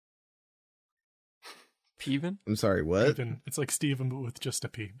 Peven? I'm sorry, what? Peven. It's like Steven, but with just a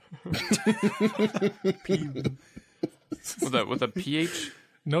P. With a PH?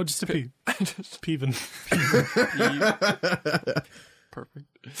 No, just a P. Peven. Perfect.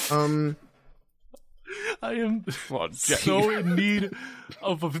 I am Well, so in need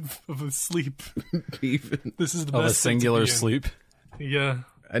of a sleep. Beef. This is the Of best a singular thing to be in. sleep. Yeah.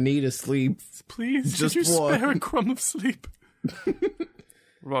 I need to sleep. Please, Just could you one. spare a crumb of sleep?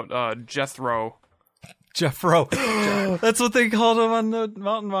 What about Jethro? Jeffro. That's what they called him on the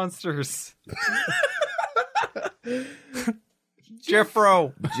Mountain Monsters.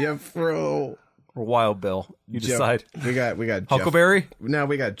 Jeffro. Jeffro. Or Wild Bill. You decide. We got Huckleberry? No,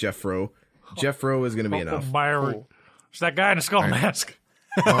 we got Jeffro. Jeffro is going to be enough. Byron. It's that guy in a skull mask.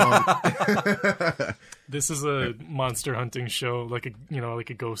 This is a monster hunting show, like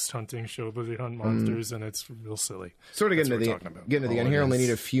a ghost hunting show, but they hunt monsters, and it's real silly. Sort of getting to the end here. Only need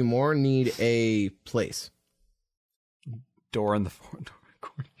a few more. Need a place. Door in the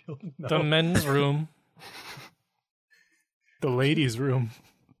cornfield. No. The men's room. The ladies' room.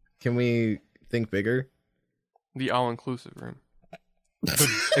 Can we think bigger? The all-inclusive room.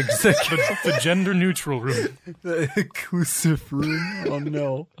 The gender neutral room. The inclusive room. Oh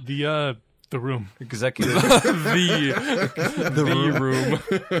no. The room. Executive. The room.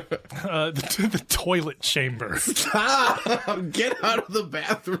 The toilet chamber. Get out of the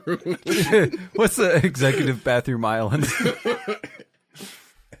bathroom. What's the executive bathroom island?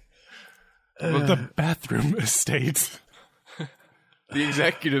 The bathroom estate. The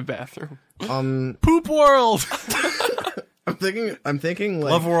executive bathroom. Poop world. I'm thinking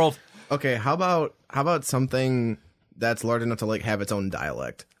like Love World. Okay, how about something that's large enough to like have its own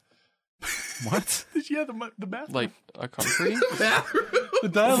dialect? What? Yeah, the bathroom. Like a country? The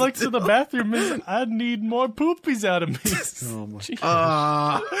dialect to the bathroom is, I need more poopies out of me. Oh my.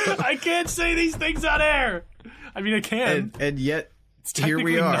 I can't say these things on air. I mean, I can. And yet It's here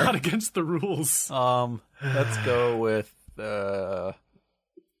we technically are. not against the rules. Let's go with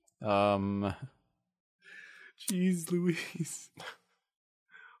Jeez Louise.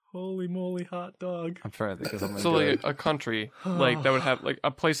 Holy moly hot dog. I'm trying to think of something. So good. like a country, like that would have like a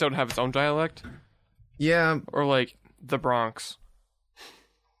place that would have its own dialect, Yeah, or like the Bronx,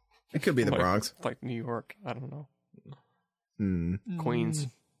 it could be the Like- Bronx. like New York. I don't know. Hmm. Queens.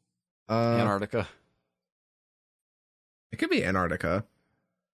 Antarctica. It could be Antarctica.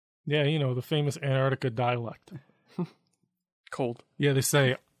 Yeah, the famous Antarctica dialect. Cold. Yeah, they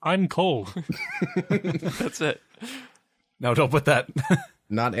say, I'm cold. That's it. No, don't put that.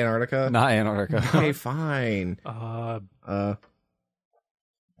 Not Antarctica. Not Antarctica. Okay, fine.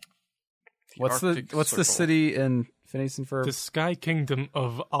 What's the Arctic Circle. city in Phineas and Ferb? The Sky Kingdom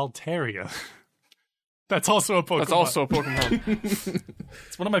of Altaria. That's also a Pokemon. That's also a Pokemon.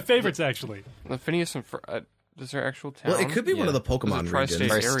 It's one of my favorites, actually. The Phineas and Ferb. Is there actual town? Well, it could be one of the Is Pokemon it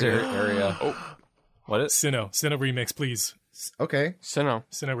Tri-State regions. area? area. Oh, What is? Sinnoh remix, please. Okay. Sinnoh.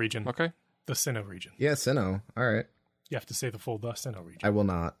 Sinnoh region. Okay. The Sinnoh region. Yeah, Sinnoh. All right. You have to say the full the Sinnoh region. I will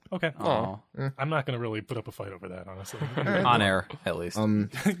not. Okay. Oh, I'm not going to really put up a fight over that, honestly. on air at least.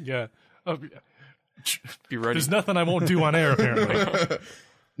 Yeah. Oh, Be ready. there's nothing I won't do on air, apparently.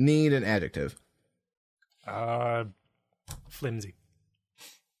 Need an adjective. Flimsy.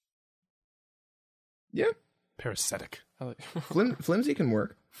 Yeah. Parasitic. I like- Flimsy can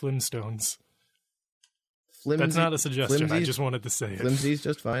work. Flimstones. Flimsy, That's not a suggestion. I Flimsy's- just wanted to say it. Flimsy's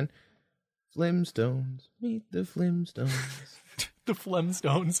just fine. Flimstones. Meet the Flimstones. The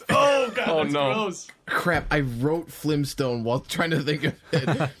Flemstones. Oh, God, Oh, that's no. gross. Crap, I wrote Flimstone while trying to think of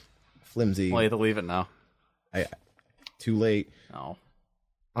it. Flimsy. Well, you have to leave it now. Too late. No.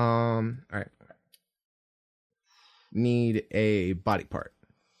 All right. Need a body part.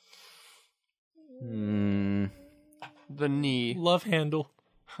 The knee. Love handle.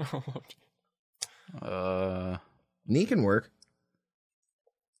 Knee can work.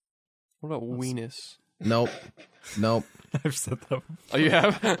 What about weenus? Nope. I've said that. Oh, you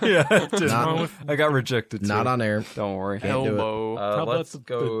have? Yeah, I did. Not- I got rejected. Not too. on air. Don't worry. Can't do it. Elbow. How about Let's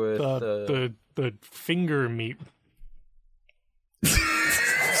go with the finger meat?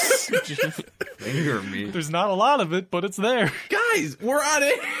 finger meat. There's not a lot of it, but it's there. Guys, we're on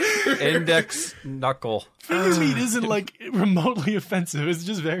it. Index knuckle. Finger meat isn't like remotely offensive. It's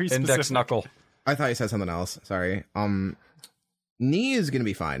just very specific. Index knuckle. I thought you said something else. Sorry. Knee is gonna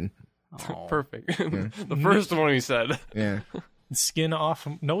be fine. Perfect. The first one he said. Yeah. Skin off.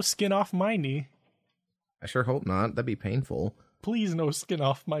 No skin off my knee. I sure hope not. That'd be painful. Please, no skin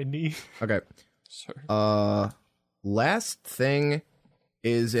off my knee. Okay. Sorry. Last thing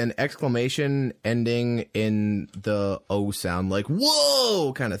is an exclamation ending in the O sound, like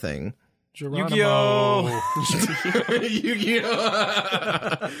 "whoa" kind of thing. Geronimo.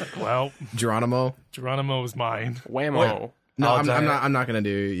 Yu-Gi-Oh! Well, Geronimo. Geronimo is mine. Whammo. No, I'll I'm tell you. not. I'm not gonna do.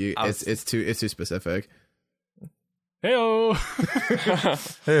 You. I'll- It's too specific. Heyo.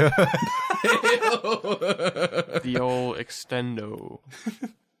 The old extendo.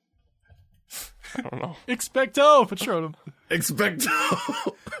 I don't know. Expecto Patronum. Expecto.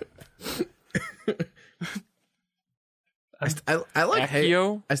 I like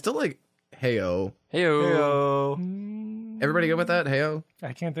Accio? I still like Heyo. Heyo. Everybody good with that? Heyo.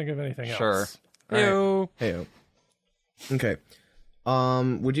 I can't think of anything Sure. else. Heyo. Heyo. Okay.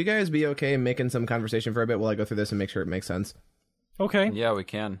 Would you guys be okay making some conversation for a bit while I go through this and make sure it makes sense? Okay. Yeah, we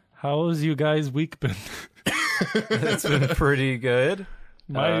can. How's you guys' week been? It's been pretty good.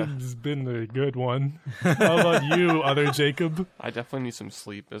 Mine's been a good one. How about you, other Jacob? I definitely need some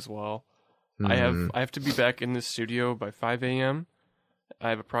sleep as well. I have to be back in this studio by 5 a.m. I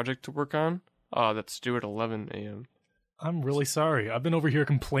have a project to work on. That's due at 11 a.m. I'm really sorry. I've been over here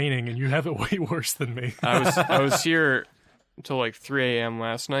complaining, and you have it way worse than me. I was here until like 3 a.m.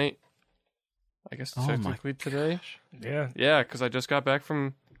 last night. I guess Oh my technically today. Yeah. Yeah, because I just got back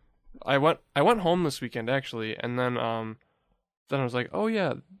from. I went home this weekend actually, and then I was like, oh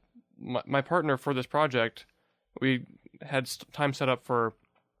yeah, my partner for this project, we had time set up for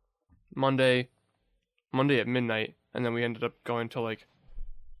Monday at midnight, and then we ended up going till like.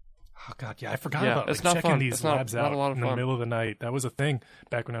 Oh god, yeah, I forgot Yeah, about it's like, not checking fun. these It's not- labs not out a lot of in the fun. middle of the night. That was a thing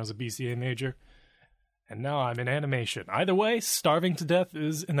back when I was a BCA major. And now I'm in animation. Either way, starving to death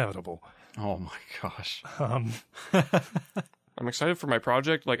is inevitable. Oh my gosh. I'm excited for my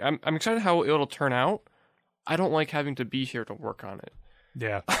project. Like I'm excited how it'll turn out. I don't like having to be here to work on it.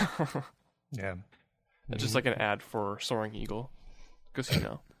 Yeah. Yeah. It's just like an ad for Soaring Eagle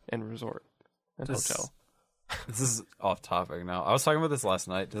Casino and Resort and Hotel. This is off topic now. I was talking about this last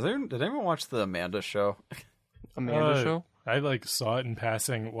night. Did anyone watch the Amanda show? Amanda show. I like saw it in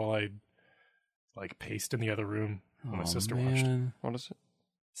passing while I like paced in the other room when my sister watched. What is it?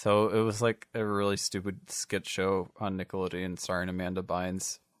 So it was like a really stupid skit show on Nickelodeon starring Amanda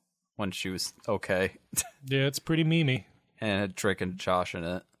Bynes when she was okay. Yeah, it's pretty memey. And it had Drake and Josh in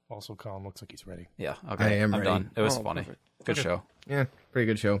it. Also, Colin looks like he's ready. Yeah, okay. I am I'm ready. done. It was Oh, funny. perfect. Good show. Yeah, pretty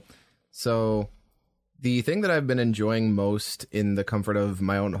good show. So, the thing that I've been enjoying most in the comfort of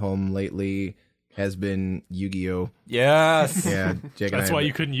my own home lately has been Yu-Gi-Oh! Yes. Yeah, Jake and That's I why have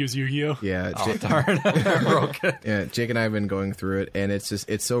you couldn't use Yu-Gi-Oh. Yeah, Oh, darn. Broke it. yeah, Jake and I have been going through it, and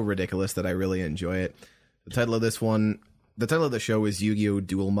it's so ridiculous that I really enjoy it. The title of the show is Yu-Gi-Oh!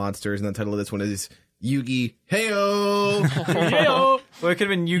 Duel Monsters, and the title of this one is Yugi Heyo! Yu-Gi-Oh! Well, it could have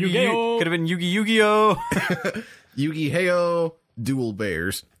been Yu-Gi-Oh! Could have been Yu-Gi-Oh! Yugi Heyo! Duel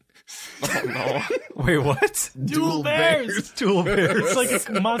Bears. Oh no. Wait, what? Dual bears. Dual bears. It's like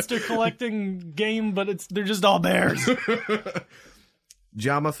a monster collecting game, but they're just all bears.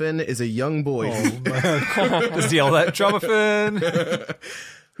 Jamafin is a young boy Just yell that Dramafin.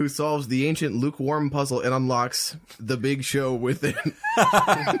 who solves the ancient lukewarm puzzle and unlocks the big show within.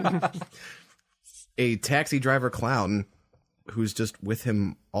 A taxi driver clown who's just with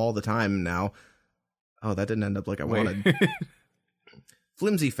him all the time now. Oh, that didn't end up like I wanted.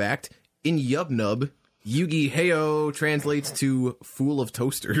 Flimsy fact, in Yub Nub, Yugi Heyo translates to Fool of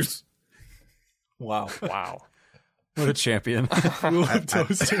Toasters. Wow. Wow. What a champion. Fool of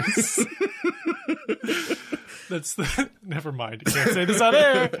toasters. That's the. Never mind. I can't say this on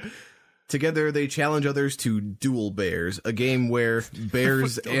air. Together, they challenge others to Duel Bears, a game where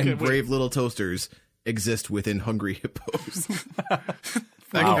bears Okay, and wait. brave little toasters exist within hungry hippos.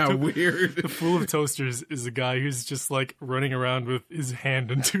 Like Wow. how weird. Fool of Toasters is a guy who's just like running around with his hand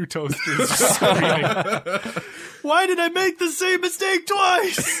and two toasters, just screaming, "Why did I make the same mistake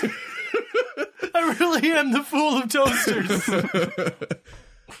twice? I really am the Fool of Toasters."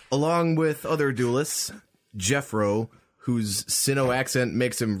 Along with other duelists, Jeffro, whose Sinnoh accent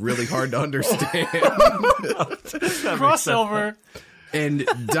makes him really hard to understand, Crossover. and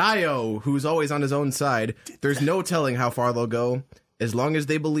Dio, who's always on his own side. There's no telling how far they'll go, as long as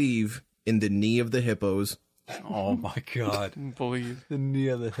they believe in the knee of the hippos. Oh my god. Believe. The knee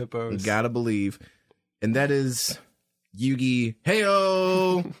of the hippos. Gotta believe. And that is Yugi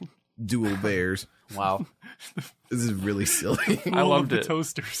Heyo! Duel Bears. Wow. This is really silly. I loved the it.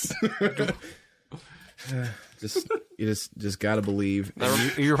 Toasters. You just gotta believe.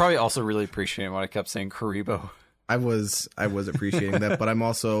 You're probably also really appreciating what I kept saying, Karibo. I was appreciating that, but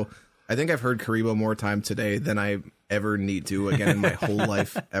I think I've heard Karibo more time today than I ever need to again in my whole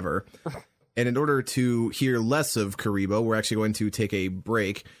life ever. And in order to hear less of Karibo, we're actually going to take a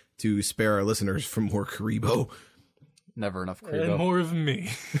break to spare our listeners from more Karibo. Never enough And Karibo. more of me.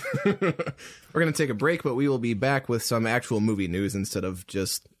 We're going to take a break, but we will be back with some actual movie news instead of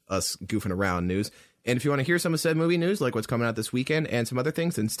just us goofing around news. And if you want to hear some of said movie news, like what's coming out this weekend and some other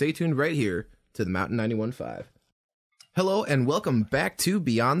things, then stay tuned right here to the Mountain 91.5. Hello and welcome back to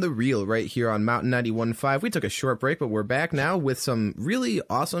Beyond the Reel right here on Mountain 91.5. We took a short break, but we're back now with some really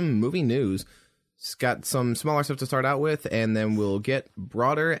awesome movie news. It's got some smaller stuff to start out with, and then we'll get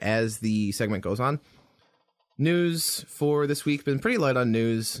broader as the segment goes on. News for this week, been pretty light on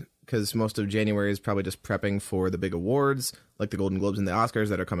news, because most of January is probably just prepping for the big awards, like the Golden Globes and the Oscars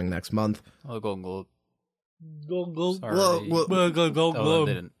that are coming next month. Oh, the Golden Globe. Globe. Oh,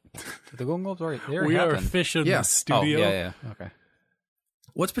 they didn't. The Golden Globes already We happened. are fish in Yeah. the studio. Oh, yeah. Okay.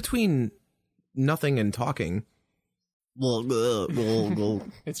 What's between nothing and talking?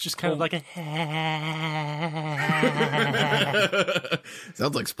 It's just kind of like a...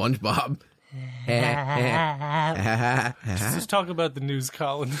 Sounds like SpongeBob. Let's talk about the news,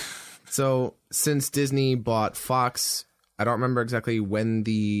 Colin. So, since Disney bought Fox, I don't remember exactly when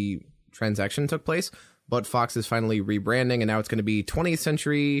the transaction took place, but Fox is finally rebranding, and now it's going to be 20th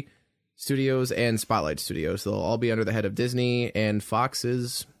Century Studios and Spotlight Studios. They'll all be under the head of Disney, and Fox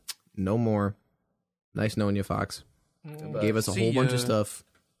is no more. Nice knowing you, Fox. Gave us a whole bunch of stuff.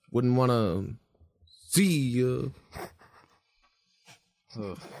 Wouldn't want to see you.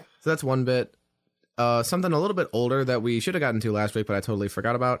 So that's one bit. Something a little bit older that we should have gotten to last week, but I totally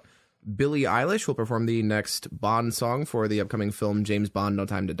forgot about. Billie Eilish will perform the next Bond song for the upcoming film James Bond: No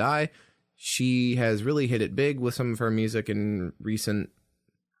Time to Die. She has really hit it big with some of her music in recent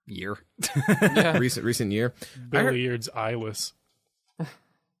Year. recent year. Billiards Eyeless.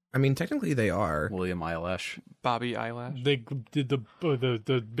 I mean, technically they are. William Eyelash. Bobby Eyelash. They did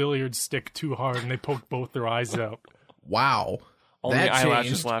the billiard stick too hard, and they poked both their eyes out. Wow. Only That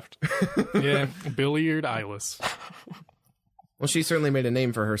eyelashes changed. left. Yeah, Billiard Eyeless. Well, she certainly made a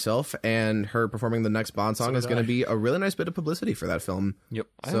name for herself, and her performing the next Bond song is did going I. to be a really nice bit of publicity for that film. Yep.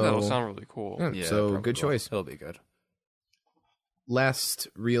 I think that'll sound really cool. Yeah, so probably good will. choice. It'll be good. Last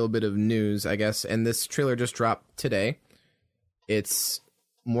real bit of news, I guess, and this trailer just dropped today. It's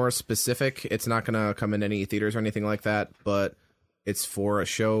more specific. It's not going to come in any theaters or anything like that, but it's for a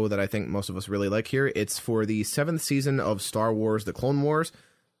show that I think most of us really like here. It's for the 7th season of Star Wars: The Clone Wars,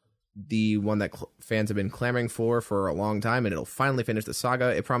 the one that fans have been clamoring for a long time, and it'll finally finish the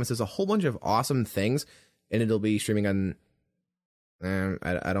saga. It promises a whole bunch of awesome things, and it'll be streaming on...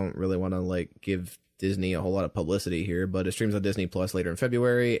 I don't really want to give Disney a whole lot of publicity here, but it streams on Disney Plus later in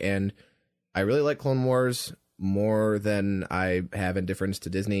February, and I really like Clone Wars more than I have indifference to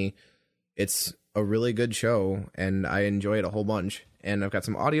Disney. It's a really good show, and I enjoy it a whole bunch. And I've got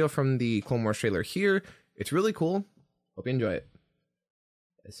some audio from the Clone Wars trailer here. It's really cool. Hope you enjoy it.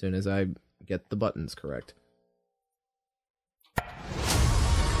 As soon as I get the buttons correct.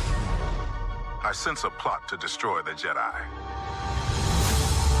 I sense a plot to destroy the Jedi.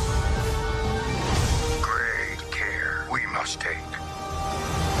 Great care we must take.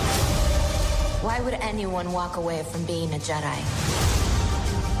 Why would anyone walk away from being a Jedi?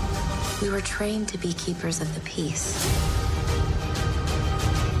 We were trained to be keepers of the peace,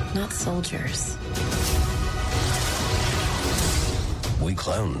 not soldiers. We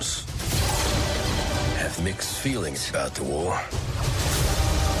clones have mixed feelings about the war.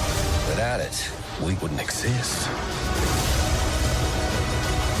 Without it, we wouldn't exist.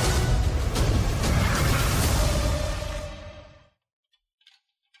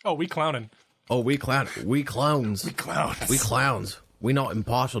 Oh, we clowning. Oh, we clowns. We clowns. We clowns. We not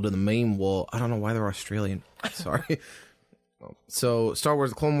impartial to the meme war. I don't know why they're Australian. Sorry. So, Star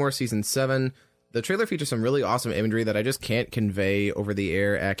Wars: The Clone Wars Season 7. The trailer features some really awesome imagery that I just can't convey over the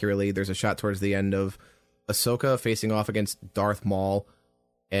air accurately. There's a shot towards the end of Ahsoka facing off against Darth Maul,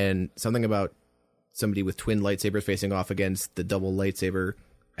 and something about somebody with twin lightsabers facing off against the double lightsaber.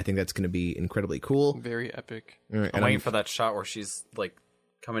 I think that's going to be incredibly cool. Very epic. And I'm waiting for that shot where she's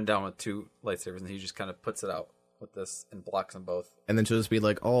coming down with two lightsabers, and he just kind of puts it out with this and blocks them both. And then she'll just be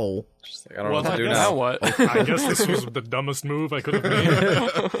like, oh. Just I don't know what to do now. Now what? I guess this was the dumbest move I could have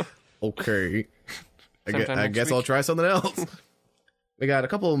made. Okay. Sometime I next guess week. I'll try something else. We got a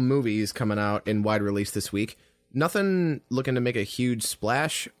couple of movies coming out in wide release this week. Nothing looking to make a huge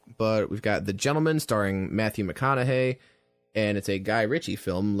splash, but we've got The Gentleman starring Matthew McConaughey, and it's a Guy Ritchie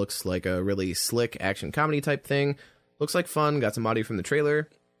film. Looks like a really slick action comedy type thing. Looks like fun. Got some audio from the trailer.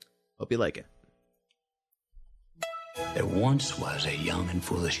 Hope you like it. There once was a young and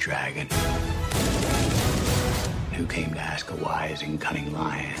foolish dragon who came to ask a wise and cunning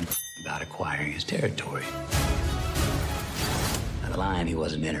lion about acquiring his territory. Now, the lion, he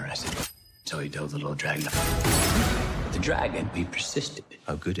wasn't interested, so he told the little dragon. The dragon, he persisted.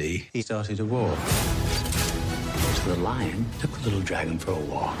 How could he? He started a war. So the lion took the little dragon for a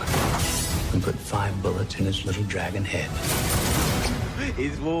walk and put 5 bullets in his little dragon head.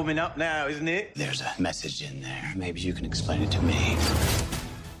 It's warming up now, isn't it? There's a message in there. Maybe you can explain it to me.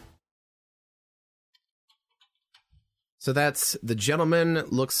 So that's The Gentleman.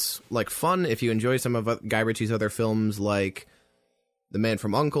 Looks like fun. If you enjoy some of Guy Ritchie's other films like The Man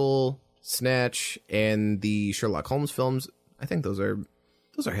from U.N.C.L.E., Snatch, and the Sherlock Holmes films, I think those are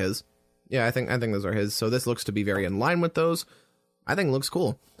his. Yeah, I think those are his. So this looks to be very in line with those. I think it looks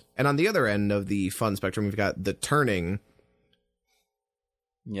cool. And on the other end of the fun spectrum, we've got The Turning.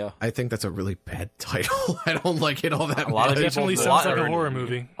 Yeah. I think that's a really bad title. I don't like it all that A lot much. of It definitely people, sounds like a horror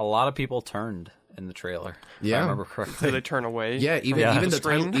movie. A lot of people turned in the trailer. Yeah. If I remember correctly. Do they turn away? Yeah, even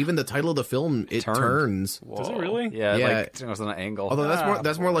the title of the film, it Turned. turns. Does it really? Yeah, Yeah. like it was an angle. Although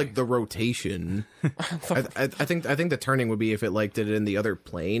that's more like the rotation. I think the turning would be if it like did it in the other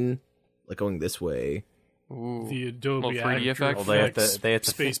plane, like going this way. Ooh. The Adobe Little 3D Actor effect. Well, they have to- Effects they have to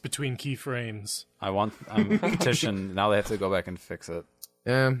space between keyframes. I'm petitioned. Now they have to go back and fix it.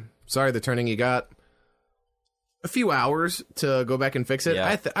 Yeah, sorry, The Turning. You got a few hours to go back and fix it.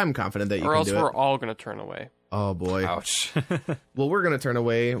 Yeah. I'm confident that you Or can else do we're it. all gonna turn away. Oh boy. Ouch. Well, we're gonna turn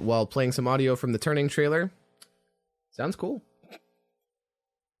away while playing some audio from The Turning trailer. Sounds cool.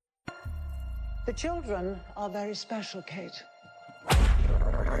 The children are very special, Kate.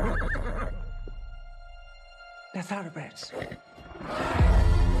 They're thoroughbreds.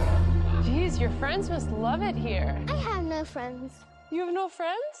 Geez, your friends must love it here. I have no friends. You have no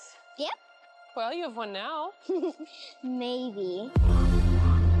friends? Yep. Well, you have one now. Maybe.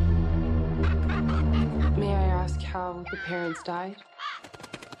 May I ask how your parents died?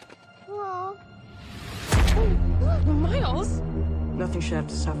 Well, Miles? Nothing should have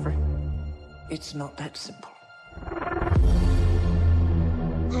to suffer. It's not that simple.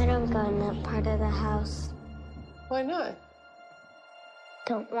 I don't go in that part of the house. Why not?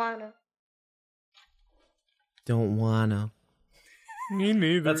 Don't wanna. Don't wanna. Me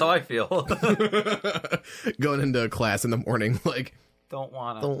neither. That's how I feel. Going into class in the morning, like, Don't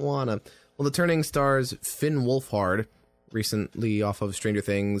wanna. don't wanna. Well, The Turning stars Finn Wolfhard, recently off of Stranger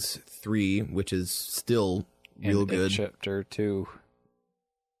Things 3, which is still real And good. Chapter 2.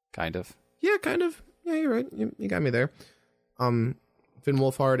 Kind of. Yeah, kind of. Yeah, you're right. You got me there. Finn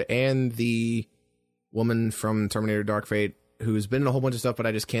Wolfhard and the woman from Terminator Dark Fate, who's been in a whole bunch of stuff, but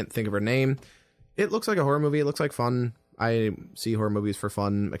I just can't think of her name. It looks like a horror movie. It looks like fun. I see horror movies for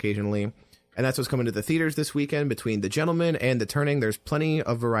fun occasionally. And that's what's coming to the theaters this weekend between The Gentleman and The Turning. There's plenty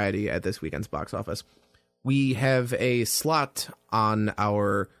of variety at this weekend's box office. We have a slot on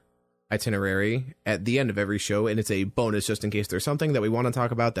our itinerary at the end of every show, and it's a bonus just in case there's something that we want to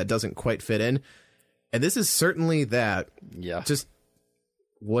talk about that doesn't quite fit in. And this is certainly that. Yeah. Just,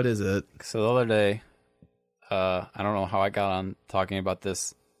 what is it? So the other day, I don't know how I got on talking about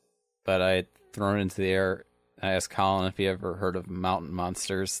this, but I had thrown it into the air. I asked Colin if he ever heard of Mountain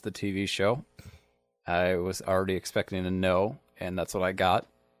Monsters, the TV show. I was already expecting a no, and that's what I got.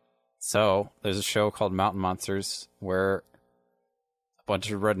 So there's a show called Mountain Monsters where a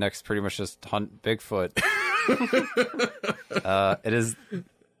bunch of rednecks pretty much just hunt Bigfoot. It is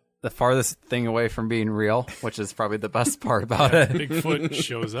the farthest thing away from being real, which is probably the best part about it. Bigfoot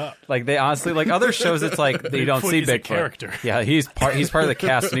shows up. Like, they honestly, like other shows, it's like you don't see is a Bigfoot. character. Yeah, he's part of the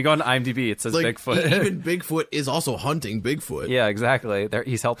cast. When you go on IMDb, it says Like, Bigfoot. even Bigfoot is also hunting Bigfoot. Yeah, exactly. There,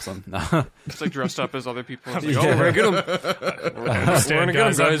 he helps them. No. It's like dressed up as other people. It's Yeah. like, oh, we're gonna get him. We're Understand, gonna get him,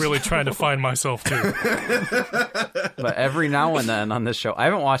 guys, I'm guys. really trying to find myself too. But every now and then on this show, I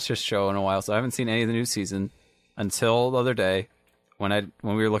haven't watched this show in a while, so I haven't seen any of the new season until the other day when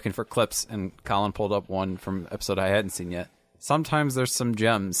we were looking for clips and Colin pulled up one from episode I hadn't seen yet. Sometimes there's some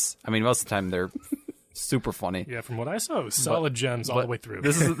gems. I mean, most of the time they're super funny. Yeah, from what I saw, it was solid gems all the way through.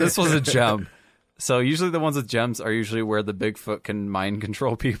 This was a gem. So usually the ones with gems are usually where the Bigfoot can mind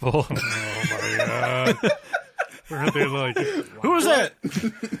control people. Oh my god. Where they're like, who was that?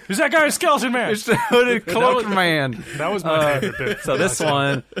 Who's that guy, Skeleton Man? It's the hooded cloaked man. That was my favorite bit. So this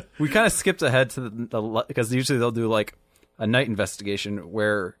one, we kind of skipped ahead to the because usually they'll do like a night investigation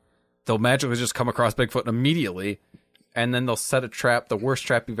where they'll magically just come across Bigfoot immediately, and then they'll set a trap, the worst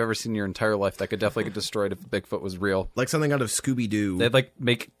trap you've ever seen in your entire life that could definitely get destroyed if Bigfoot was real. Like something out of Scooby-Doo. They'd like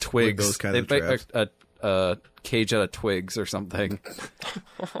make twigs. those kinds They'd of make a cage out of twigs or something.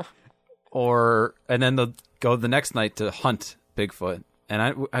 And then they'll go the next night to hunt Bigfoot.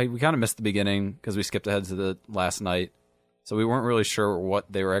 And we kind of missed the beginning because we skipped ahead to the last night. So we weren't really sure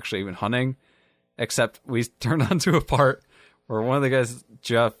what they were actually even hunting, except we turned onto a part where one of the guys,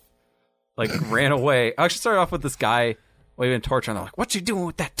 Jeff, like ran away. I actually started off with this guy waving a torch, and they're like, "What you doing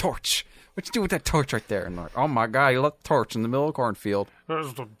with that torch? What you doing with that torch right there?" And they're like, "Oh my god, you left the torch in the middle of the cornfield."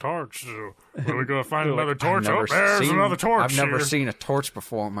 There's the torch. Where we go find another I've torch? never Oh, there's seen- another torch. I've never here. seen a torch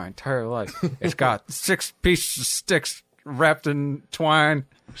before in my entire life. It's got 6 pieces of sticks wrapped in twine.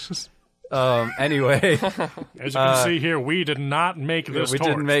 Anyway, as you can see here, we did not make this. We torch.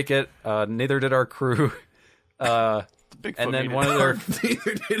 didn't make it. Neither did our crew. And then one of their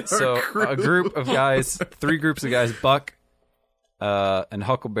a group of guys, 3 groups of guys, Buck and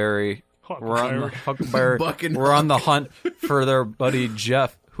Huckleberry. We're on the hunt for their buddy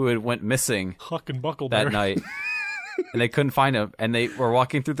Jeff, who had went missing Huck and Buckleberry that night, and they couldn't find him. And they were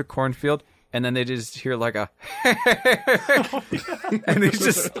walking through the cornfield, and then they just hear like a, and he's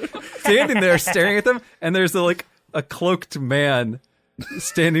just standing there staring at them. And there's a cloaked man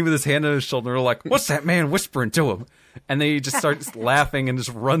standing with his hand on his shoulder. They're like, "What's that man whispering to him?" And then he just starts laughing and just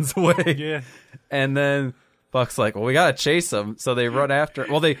runs away. Yeah, and then Buck's like, "Well, we gotta chase him." So they run after.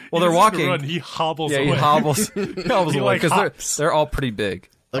 Well, they're walking. Run, he hobbles. Yeah, away. he hobbles away because hops. they're all pretty big.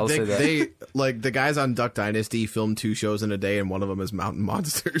 Like I'll say that. they like the guys on Duck Dynasty film 2 shows in a day, and one of them is Mountain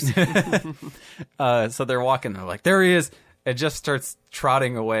Monsters. So they're walking. They're like, "There he is!" And Jeff starts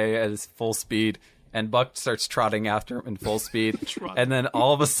trotting away at his full speed, and Buck starts trotting after him in full speed. And then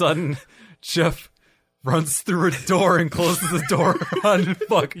all of a sudden, Jeff runs through a door and closes the door on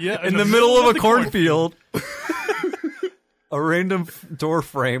Buck in the middle of a cornfield. A random door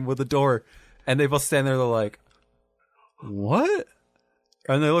frame with a door, and they both stand there. They're like, "What?"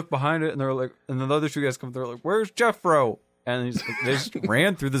 And they look behind it, and they're like, and then the other 2 guys come. They're like, "Where's Jeffro?" And they just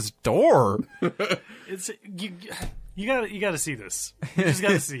ran through this door. It's you gotta see this. You just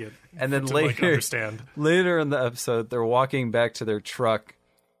gotta see it. And then understand. Later in the episode, they're walking back to their truck,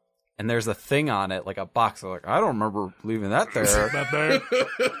 and there's a thing on it, like a box. They're like, "I don't remember leaving that there." Not there.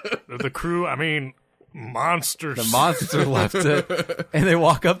 The crew. I mean, monsters. The monster left it, and they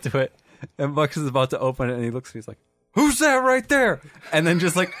walk up to it, and Buck is about to open it, and he looks, and he's like, "Who's that right there?" And then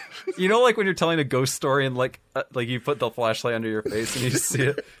just like, you know, like when you're telling a ghost story and like you put the flashlight under your face and you see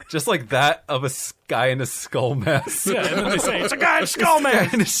it, just like that of a guy in a skull mask. Yeah, and then they say, "It's a guy in a skull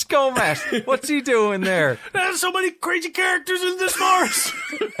mask." Guy in a skull mask. What's he doing there? There's so many crazy characters in this forest.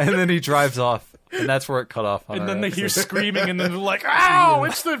 And then he drives off. And that's where it cut off. And then they hear screaming, and then they're like, "Ow!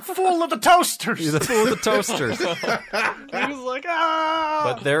 It's the fool of the toasters!" He's the fool of the toasters. He was like, "Ah!"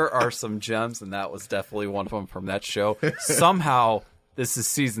 But there are some gems, and that was definitely one of them from that show. Somehow, this is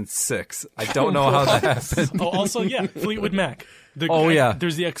season 6. I don't know how that happened. Oh, also, yeah, Fleetwood Mac. Yeah.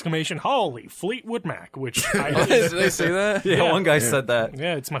 There's the exclamation, "Holy Fleetwood Mac!" Which did they say that? Yeah, one guy said that.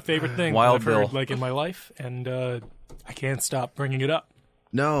 Yeah, it's my favorite thing Wild I've Bill. heard, in my life, and I can't stop bringing it up.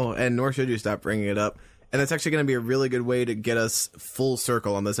 No, and nor should you stop bringing it up. And that's actually going to be a really good way to get us full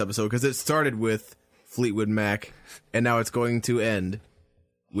circle on this episode, because it started with Fleetwood Mac, and now it's going to end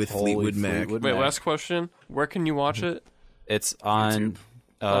with Fleetwood Mac. Wait, last question. Where can you watch it? It's on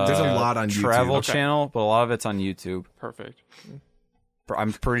there's a lot on YouTube. Travel Channel, but a lot of it's on YouTube. Perfect.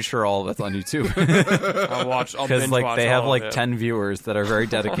 I'm pretty sure all of it's on YouTube. I'll because binge watch they have all of it. 10 viewers that are very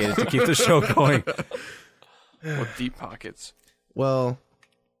dedicated to keep the show going. With deep pockets. Well,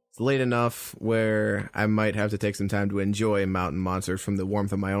 it's late enough where I might have to take some time to enjoy Mountain Monsters from the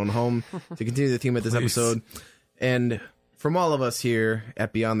warmth of my own home to continue the theme of this episode. And from all of us here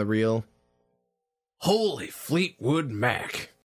at Beyond the Reel, holy Fleetwood Mac.